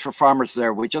regulations for farmers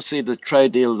there. We just see the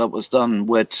trade deal that was done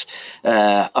with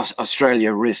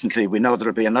Australia recently. We know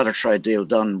there'll be another trade deal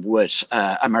done with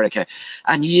America.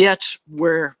 And yet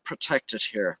we're protected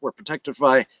here. We're protected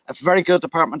by a very good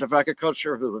Department of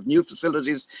Agriculture, who have new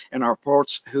facilities in our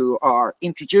ports, who are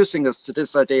introducing us to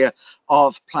this idea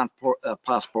of plant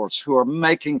passports, who are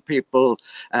making people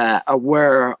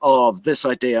aware of this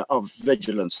idea of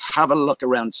vigilance. Have a look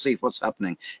around, see what's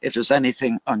happening. If there's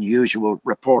anything unusual,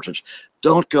 report reported.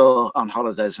 Don't go on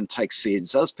holidays and take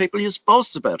seeds, as people used to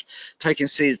boast about, taking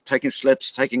seeds, taking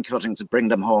slips, taking cuttings and bring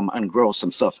them home and grow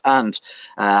some stuff. And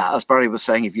as Barry was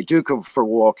saying, if you do go for a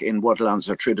walk in woodlands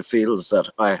or through the fields that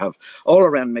I have all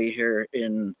around me here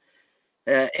in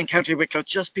County Wicklow,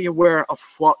 just be aware of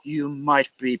what you might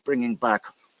be bringing back.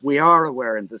 We are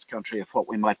aware in this country of what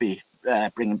we might be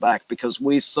bringing back, because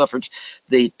we suffered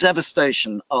the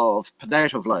devastation of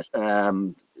potato blight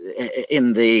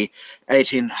in the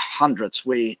 1800s.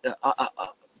 We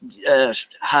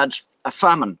had a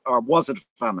famine, or was it a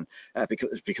famine,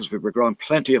 because we were growing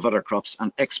plenty of other crops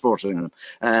and exporting them.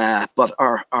 But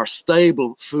our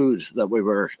stable food that we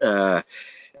were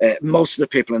most of the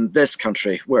people in this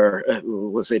country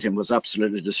was eating was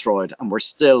absolutely destroyed, and we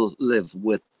still live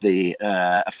with the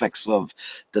effects of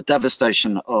the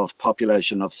devastation of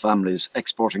population, of families,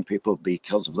 exporting people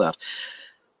because of that.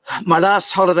 My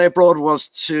last holiday abroad was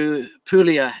to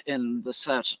Puglia in the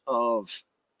south of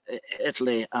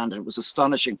Italy, and it was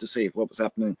astonishing to see what was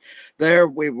happening there.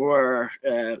 We were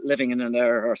living in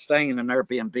staying in an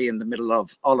Airbnb in the middle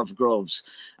of olive groves,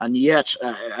 and yet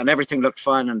and everything looked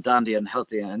fine and dandy and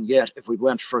healthy, and yet if we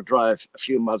went for a drive a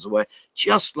few miles away,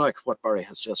 just like what Barry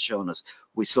has just shown us,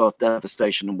 we saw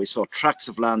devastation, and we saw tracts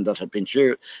of land that had been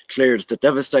cleared. The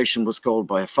devastation was caused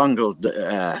by a fungal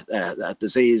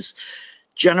disease.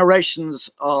 Generations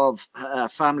of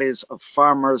families of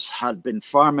farmers had been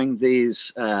farming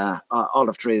these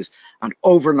olive trees, and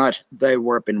overnight they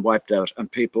were being wiped out, and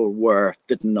people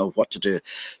didn't know what to do.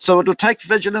 So it'll take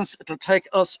vigilance. It'll take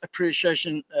us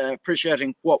appreciating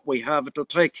what we have. It'll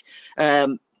take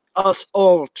us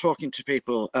all talking to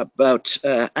people about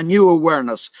a new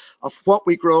awareness of what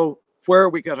we grow, where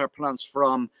we get our plants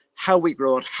from, how we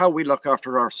grow it, how we look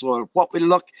after our soil, what we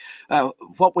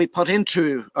put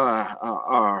into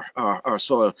our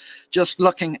soil. Just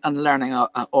looking and learning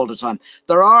all the time.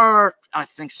 There are, I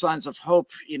think, signs of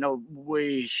hope. You know,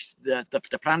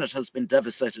 the planet has been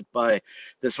devastated by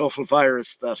this awful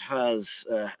virus that has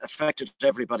affected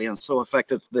everybody, and so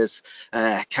affected this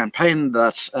campaign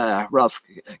that Ralf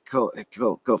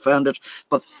co-founded.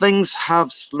 But things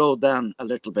have slowed down a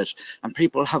little bit, and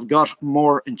people have got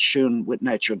more in tune with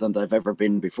nature than they've ever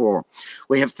been before.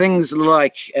 We have things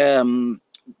like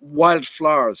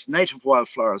wildflowers, native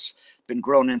wildflowers, been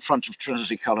grown in front of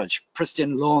Trinity College.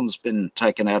 Pristine lawns been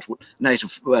taken out,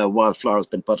 native wildflowers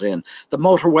been put in. The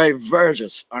motorway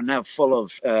verges are now full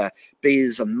of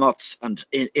bees and moths and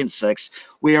insects.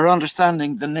 We are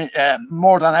understanding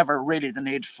more than ever, really, the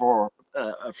need for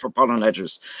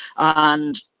pollinators.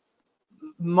 And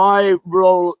my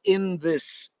role in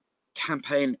this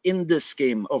campaign, in this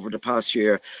scheme over the past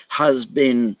year, has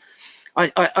been,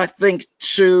 I think,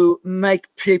 to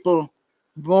make people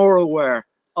more aware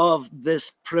of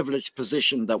this privileged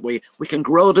position that we can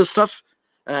grow this stuff,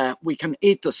 we can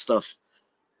eat this stuff.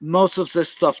 Most of this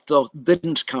stuff, though,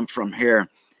 didn't come from here.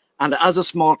 And as a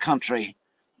small country,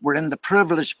 we're in the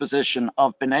privileged position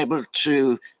of being able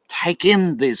to take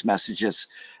in these messages,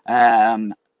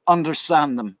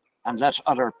 understand them, and let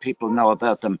other people know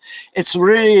about them. It's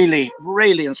really,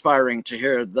 really inspiring to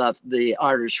hear that the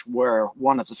Irish were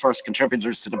one of the first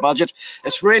contributors to the budget.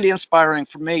 It's really inspiring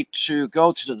for me to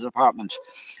go to the department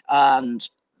and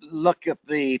look at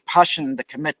the passion, the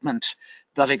commitment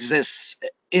that exists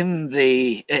in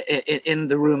the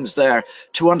rooms there,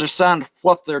 to understand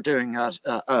what they're doing at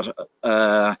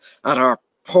our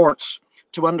ports,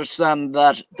 to understand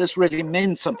that this really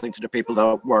means something to the people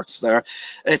that works there.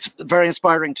 It's very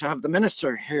inspiring to have the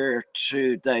minister here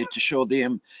today to show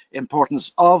the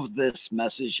importance of this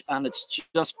message, and it's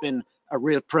just been a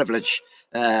real privilege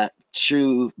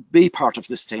to be part of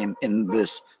this team in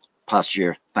this past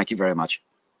year. Thank you very much.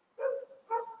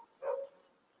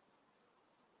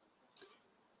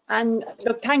 And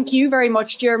look, thank you very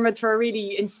much, Diarmuid, for a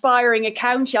really inspiring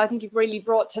account. I think you've really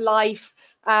brought to life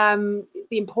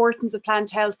the importance of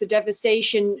plant health, the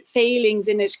devastation, failings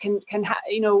in it can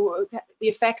the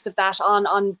effects of that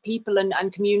on people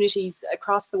and communities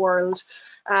across the world.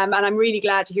 And I'm really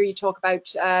glad to hear you talk about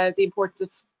the importance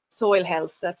of soil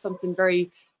health. That's something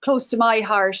very close to my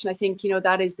heart, and I think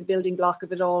that is the building block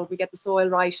of it all. If we get the soil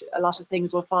right, a lot of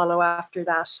things will follow after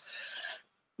that.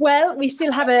 Well, we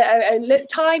still have a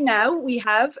time now we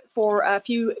have for a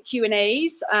few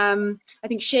Q&As. I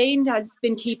think Shane has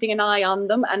been keeping an eye on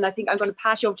them, and I think I'm going to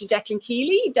pass you over to Declan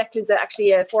Keeley. Declan's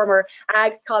actually a former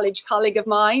Ag College colleague of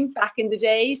mine back in the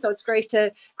day, so it's great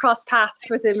to cross paths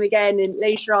with him again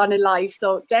later on in life.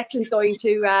 So Declan's going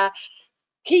to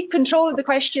keep control of the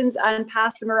questions and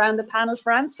pass them around the panel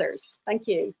for answers. Thank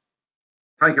you.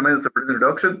 Thank you, Minister, for the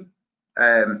introduction.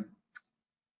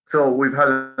 So we've had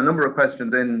a number of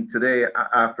questions in today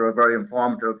after a very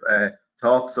informative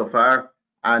talk so far,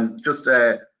 and just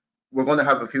we're going to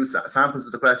have a few samples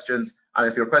of the questions,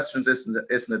 and if your questions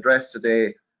isn't addressed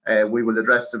today, we will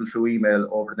address them through email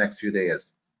over the next few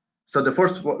days. So the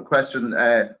first question,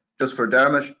 just for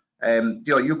Diarmuid,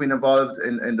 you've been involved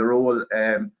in the role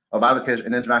of advocate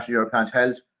in International Year of Plant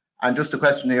Health, and just the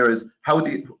question here is, how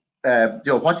do you,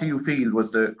 what do you feel was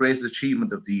the greatest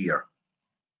achievement of the year?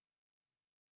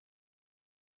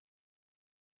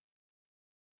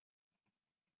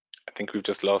 I think we've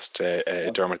just lost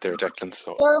Dermot there, Declan.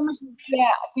 So Dermot, yeah,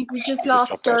 I think we just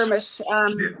lost Dermot. Try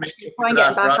and get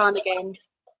him back on again.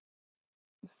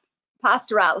 Pass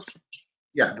to Ralf.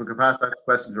 Yeah, we can pass that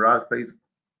question to Ralf, please.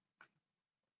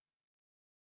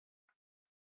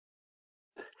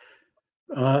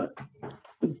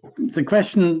 The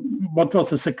question, what was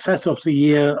the success of the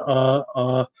year,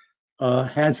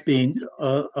 has been,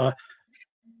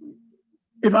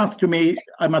 if asked to me,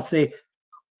 I must say,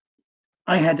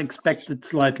 I had expected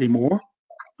slightly more,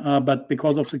 but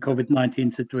because of the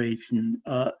COVID-19 situation,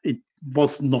 it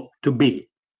was not to be.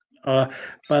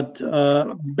 But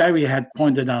Barry had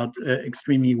pointed out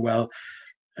extremely well,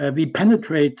 we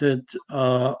penetrated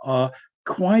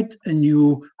quite a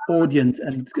new audience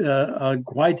and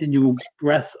quite a new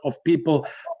breadth of people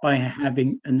by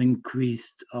having an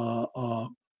increased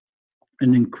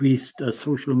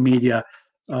social media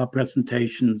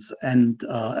presentations and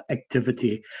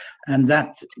activity, and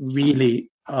that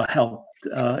really helped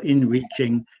in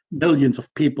reaching millions of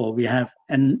people. We have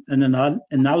an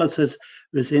analysis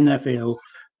within FAO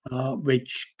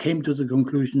which came to the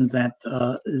conclusion that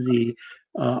the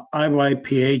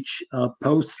IYPH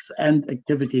posts and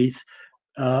activities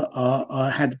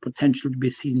had the potential to be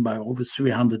seen by over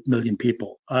 300 million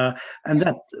people, and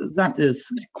that is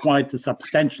quite a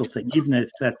substantial thing, even if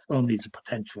that's only the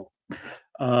potential.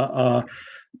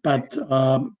 But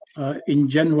in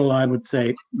general, I would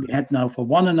say we had now for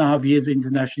 1.5 years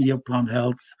International Year of Plant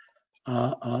Health.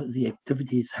 The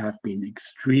activities have been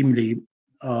extremely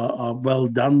well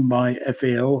done by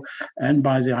FAO and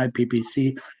by the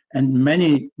IPPC, and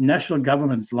many national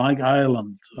governments like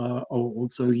Ireland, or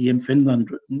also here in Finland,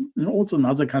 and also in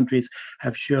other countries,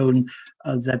 have shown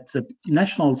that the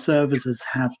national services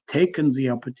have taken the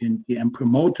opportunity and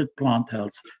promoted plant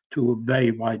health to a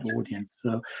very wide audience.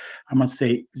 So I must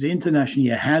say the International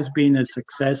Year has been a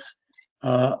success.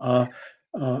 Also,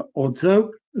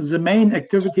 the main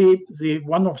activity,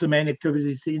 one of the main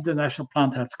activities, the International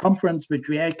Plant Health Conference, which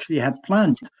we actually had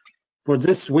planned for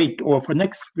this week or for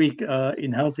next week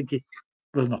in Helsinki,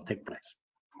 will not take place.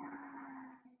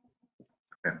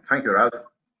 Okay, thank you, Ralf.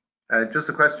 Just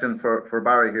a question for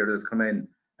Barry here that's come in.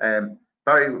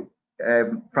 Barry,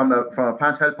 from a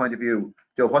plant health point of view,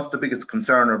 what's the biggest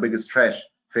concern or biggest threat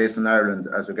facing Ireland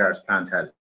as regards plant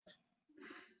health?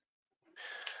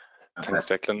 Thanks,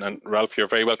 Declan. And Ralf, you're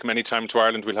very welcome anytime to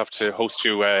Ireland. We'll have to host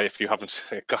you if you haven't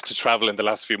got to travel in the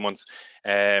last few months.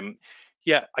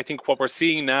 Yeah, I think what we're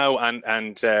seeing now, and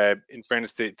in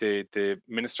fairness, the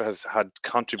minister has had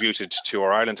contributed to,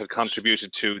 or Ireland had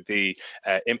contributed to the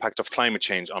impact of climate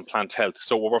change on plant health.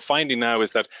 So what we're finding now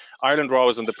is that Ireland were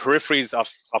always on the peripheries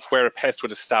of where a pest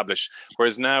would establish,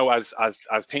 whereas now as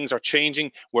things are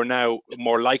changing, we're now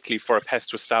more likely for a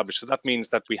pest to establish. So that means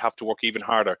that we have to work even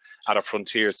harder at our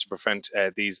frontiers to prevent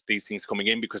these things coming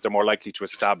in, because they're more likely to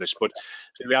establish. But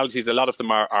the reality is a lot of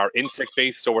them are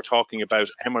insect-based. So we're talking about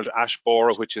emerald ash borer,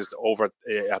 which is over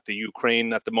at the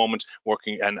Ukraine at the moment,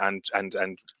 working and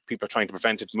people are trying to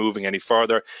prevent it moving any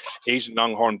further. Asian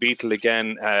longhorn beetle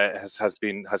again has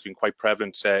been quite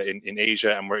prevalent in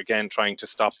Asia, and we're again trying to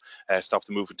stop the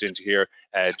movement into here.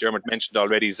 Dermot mentioned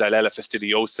already Xylella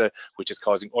fastidiosa, which is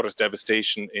causing utter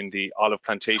devastation in the olive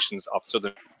plantations of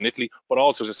southern Italy, but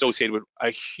also is associated with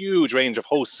a huge range of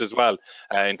hosts as well,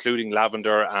 including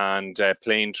lavender and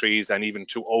plane trees, and even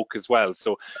to oak as well.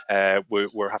 So we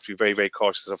have to be very, very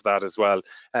cautious of that as well.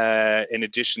 In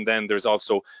addition, then there's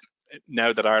also,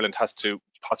 now that Ireland has to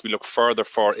possibly look further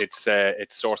for its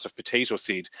source of potato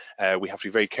seed, we have to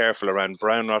be very careful around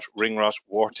brown rot, ring rot,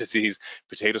 wart disease,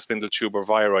 potato spindle tuber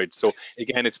viroid. So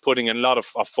again, it's putting a lot of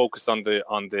focus on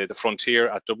the frontier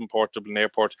at Dublin Port, Dublin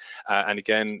Airport, and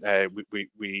again,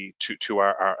 we to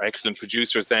our excellent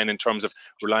producers then, in terms of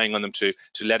relying on them to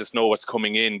let us know what's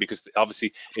coming in, because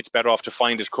obviously it's better off to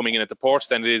find it coming in at the port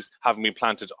than it is having been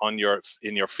planted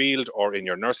in your field or in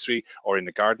your nursery or in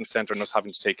the garden centre and us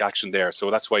having to take action there. So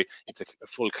that's why it's a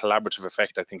full collaborative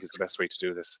effect, I think, is the best way to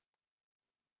do this.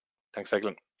 Thanks,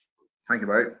 Eglin. Thank you,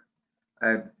 Barry.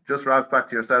 Just Ralf, back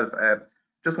to yourself.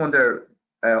 Just wonder,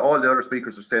 all the other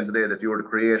speakers are saying today that you're the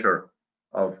creator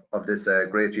of this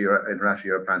great year, International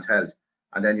Year of Plant Health.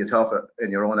 And then you talk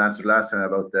in your own answer last time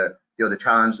about the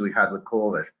challenge we had with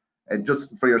COVID. And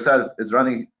just for yourself, is there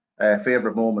any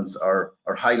favourite moments or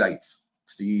highlights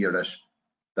to the year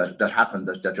that happened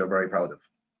that you're very proud of?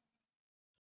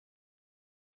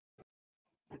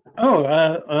 Oh,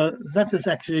 that is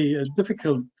actually a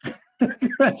difficult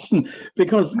question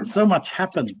because so much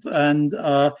happened, and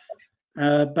but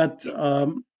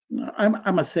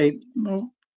I must say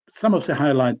some of the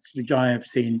highlights which I have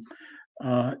seen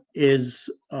is,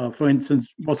 for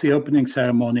instance, was the opening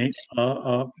ceremony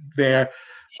where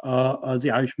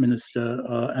the Irish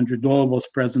Minister Andrew Doyle was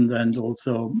present, and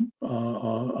also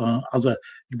other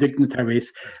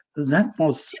dignitaries. That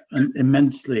was an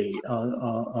immensely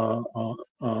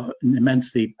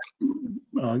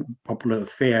popular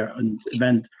affair and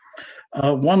event.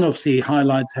 One of the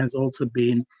highlights has also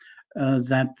been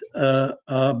that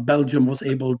Belgium was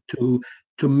able to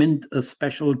mint a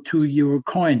special €2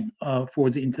 coin for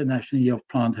the International Year of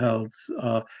Plant Health,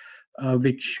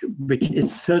 which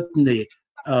is certainly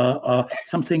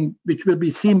something which will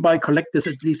be seen by collectors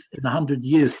at least in 100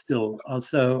 years still.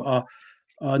 So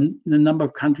a number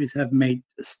of countries have made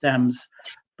stamps,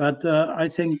 but I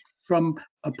think from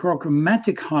a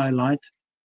programmatic highlight,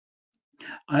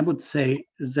 I would say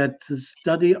that the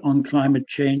study on climate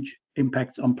change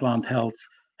impacts on plant health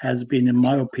has been, in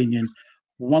my opinion,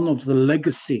 one of the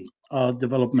legacy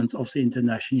developments of the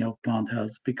International Year of Plant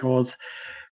Health, because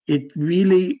it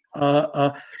really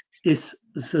is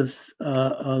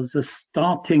the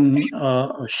starting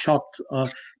shot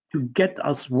to get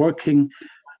us working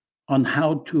on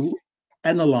how to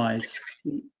analyze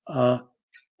the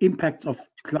impacts of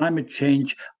climate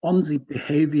change on the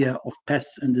behavior of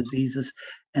pests and diseases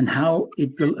and how it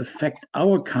will affect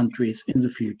our countries in the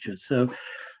future. So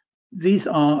these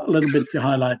are a little bit the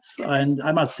highlights. And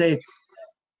I must say,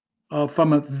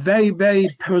 from a very, very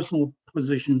personal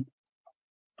position,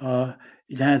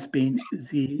 it has been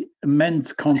the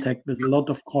immense contact with a lot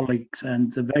of colleagues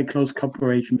and the very close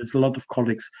cooperation with a lot of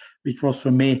colleagues, which was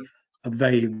for me a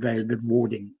very, very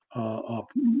rewarding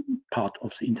part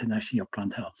of the International Year of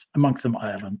Plant Health, amongst them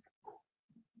Ireland.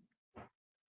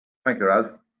 Thank you, Ralf.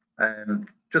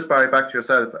 Just Barry, back to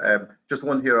yourself. Just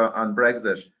one here on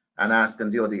Brexit and asking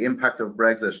the impact of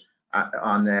Brexit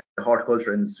on the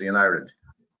horticulture industry in Ireland.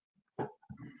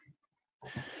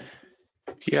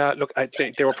 Yeah, look, I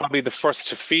think they were probably the first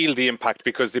to feel the impact,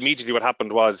 because immediately what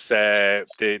happened was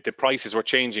the prices were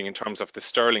changing in terms of the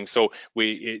sterling. So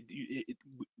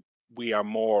we are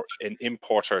more an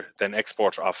importer than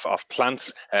exporter of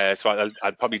plants. So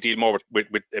I'll probably deal more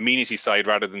with amenity side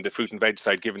rather than the fruit and veg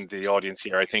side, given the audience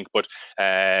here, I think. But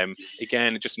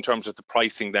again, just in terms of the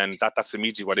pricing, then that's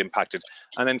immediately what impacted.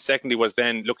 And then secondly was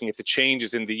then looking at the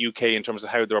changes in the UK in terms of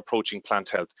how they're approaching plant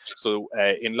health. So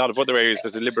in a lot of other areas,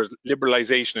 there's a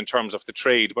liberalisation in terms of the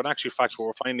trade. But actually, in fact, what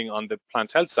we're finding on the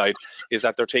plant health side is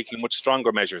that they're taking much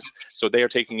stronger measures. So they are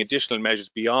taking additional measures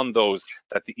beyond those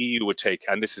that the EU would take.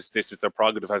 And this is their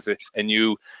prerogative as a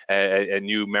new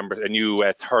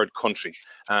third country.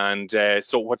 And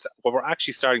so what we're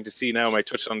actually starting to see now, and I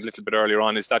touched on a little bit earlier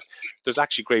on, is that there's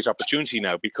actually great opportunity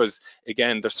now, because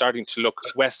again, they're starting to look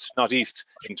west, not east,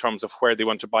 in terms of where they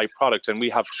want to buy product. And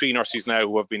we have 3 nurseries now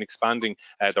who have been expanding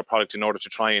their product in order to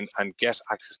try and get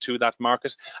access to that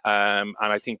market. And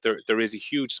I think there is a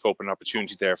huge scope and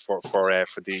opportunity there for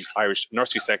the Irish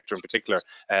nursery sector in particular,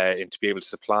 to be able to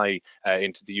supply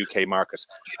into the UK market.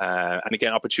 And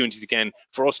again, opportunities again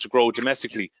for us to grow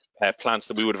domestically plants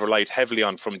that we would have relied heavily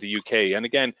on from the UK. And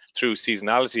again, through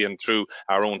seasonality and through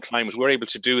our own climate, we're able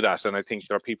to do that. And I think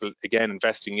there are people, again,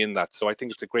 investing in that. So I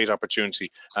think it's a great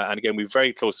opportunity. And again, we have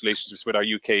very close relationships with our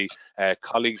UK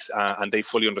colleagues, and they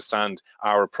fully understand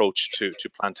our approach to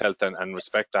plant health and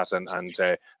respect that. And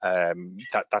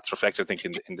that's reflected, I think,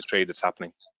 in the trade that's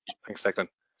happening. Thanks, Declan.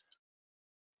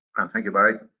 Thank you,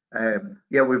 Barry.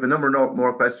 Yeah, we have a number of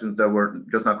more questions that we're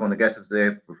just not going to get to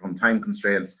today from time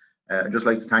constraints. I'd just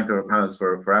like to thank our panelists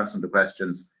for answering the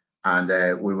questions, and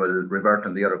we will revert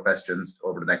on the other questions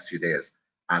over the next few days.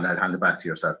 And I'll hand it back to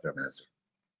yourself, Dear Minister.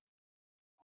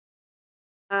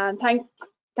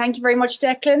 Thank you very much,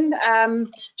 Declan.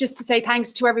 Just to say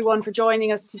thanks to everyone for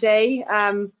joining us today.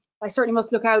 I certainly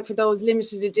must look out for those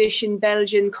limited edition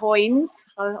Belgian coins.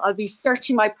 I'll be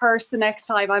searching my purse the next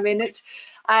time I'm in it.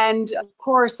 And of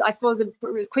course, I suppose a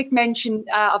quick mention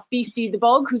of Beastie the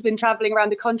Bug, who's been travelling around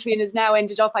the country and has now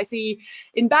ended up, I see,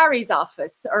 in Barry's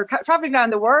office, or travelling around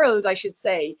the world, I should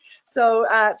say. So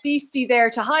Beastie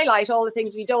there to highlight all the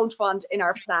things we don't want in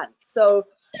our plants. So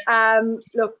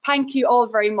Look, thank you all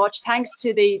very much. Thanks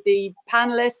to the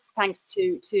panelists, thanks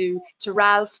to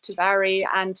Ralf, to Barry,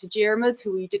 and to Diarmuid,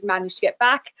 who we didn't manage to get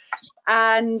back.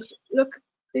 And look,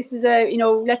 this is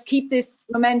let's keep this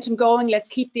momentum going. Let's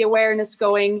keep the awareness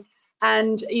going,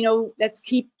 and let's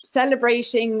keep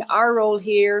celebrating our role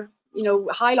here.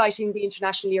 Highlighting the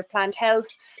International Year of Plant Health,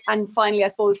 and finally, I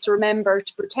suppose, to remember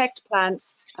to protect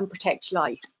plants and protect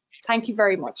life. Thank you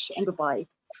very much, and goodbye.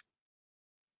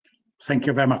 Thank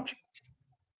you very much.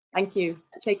 Thank you.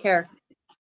 Take care.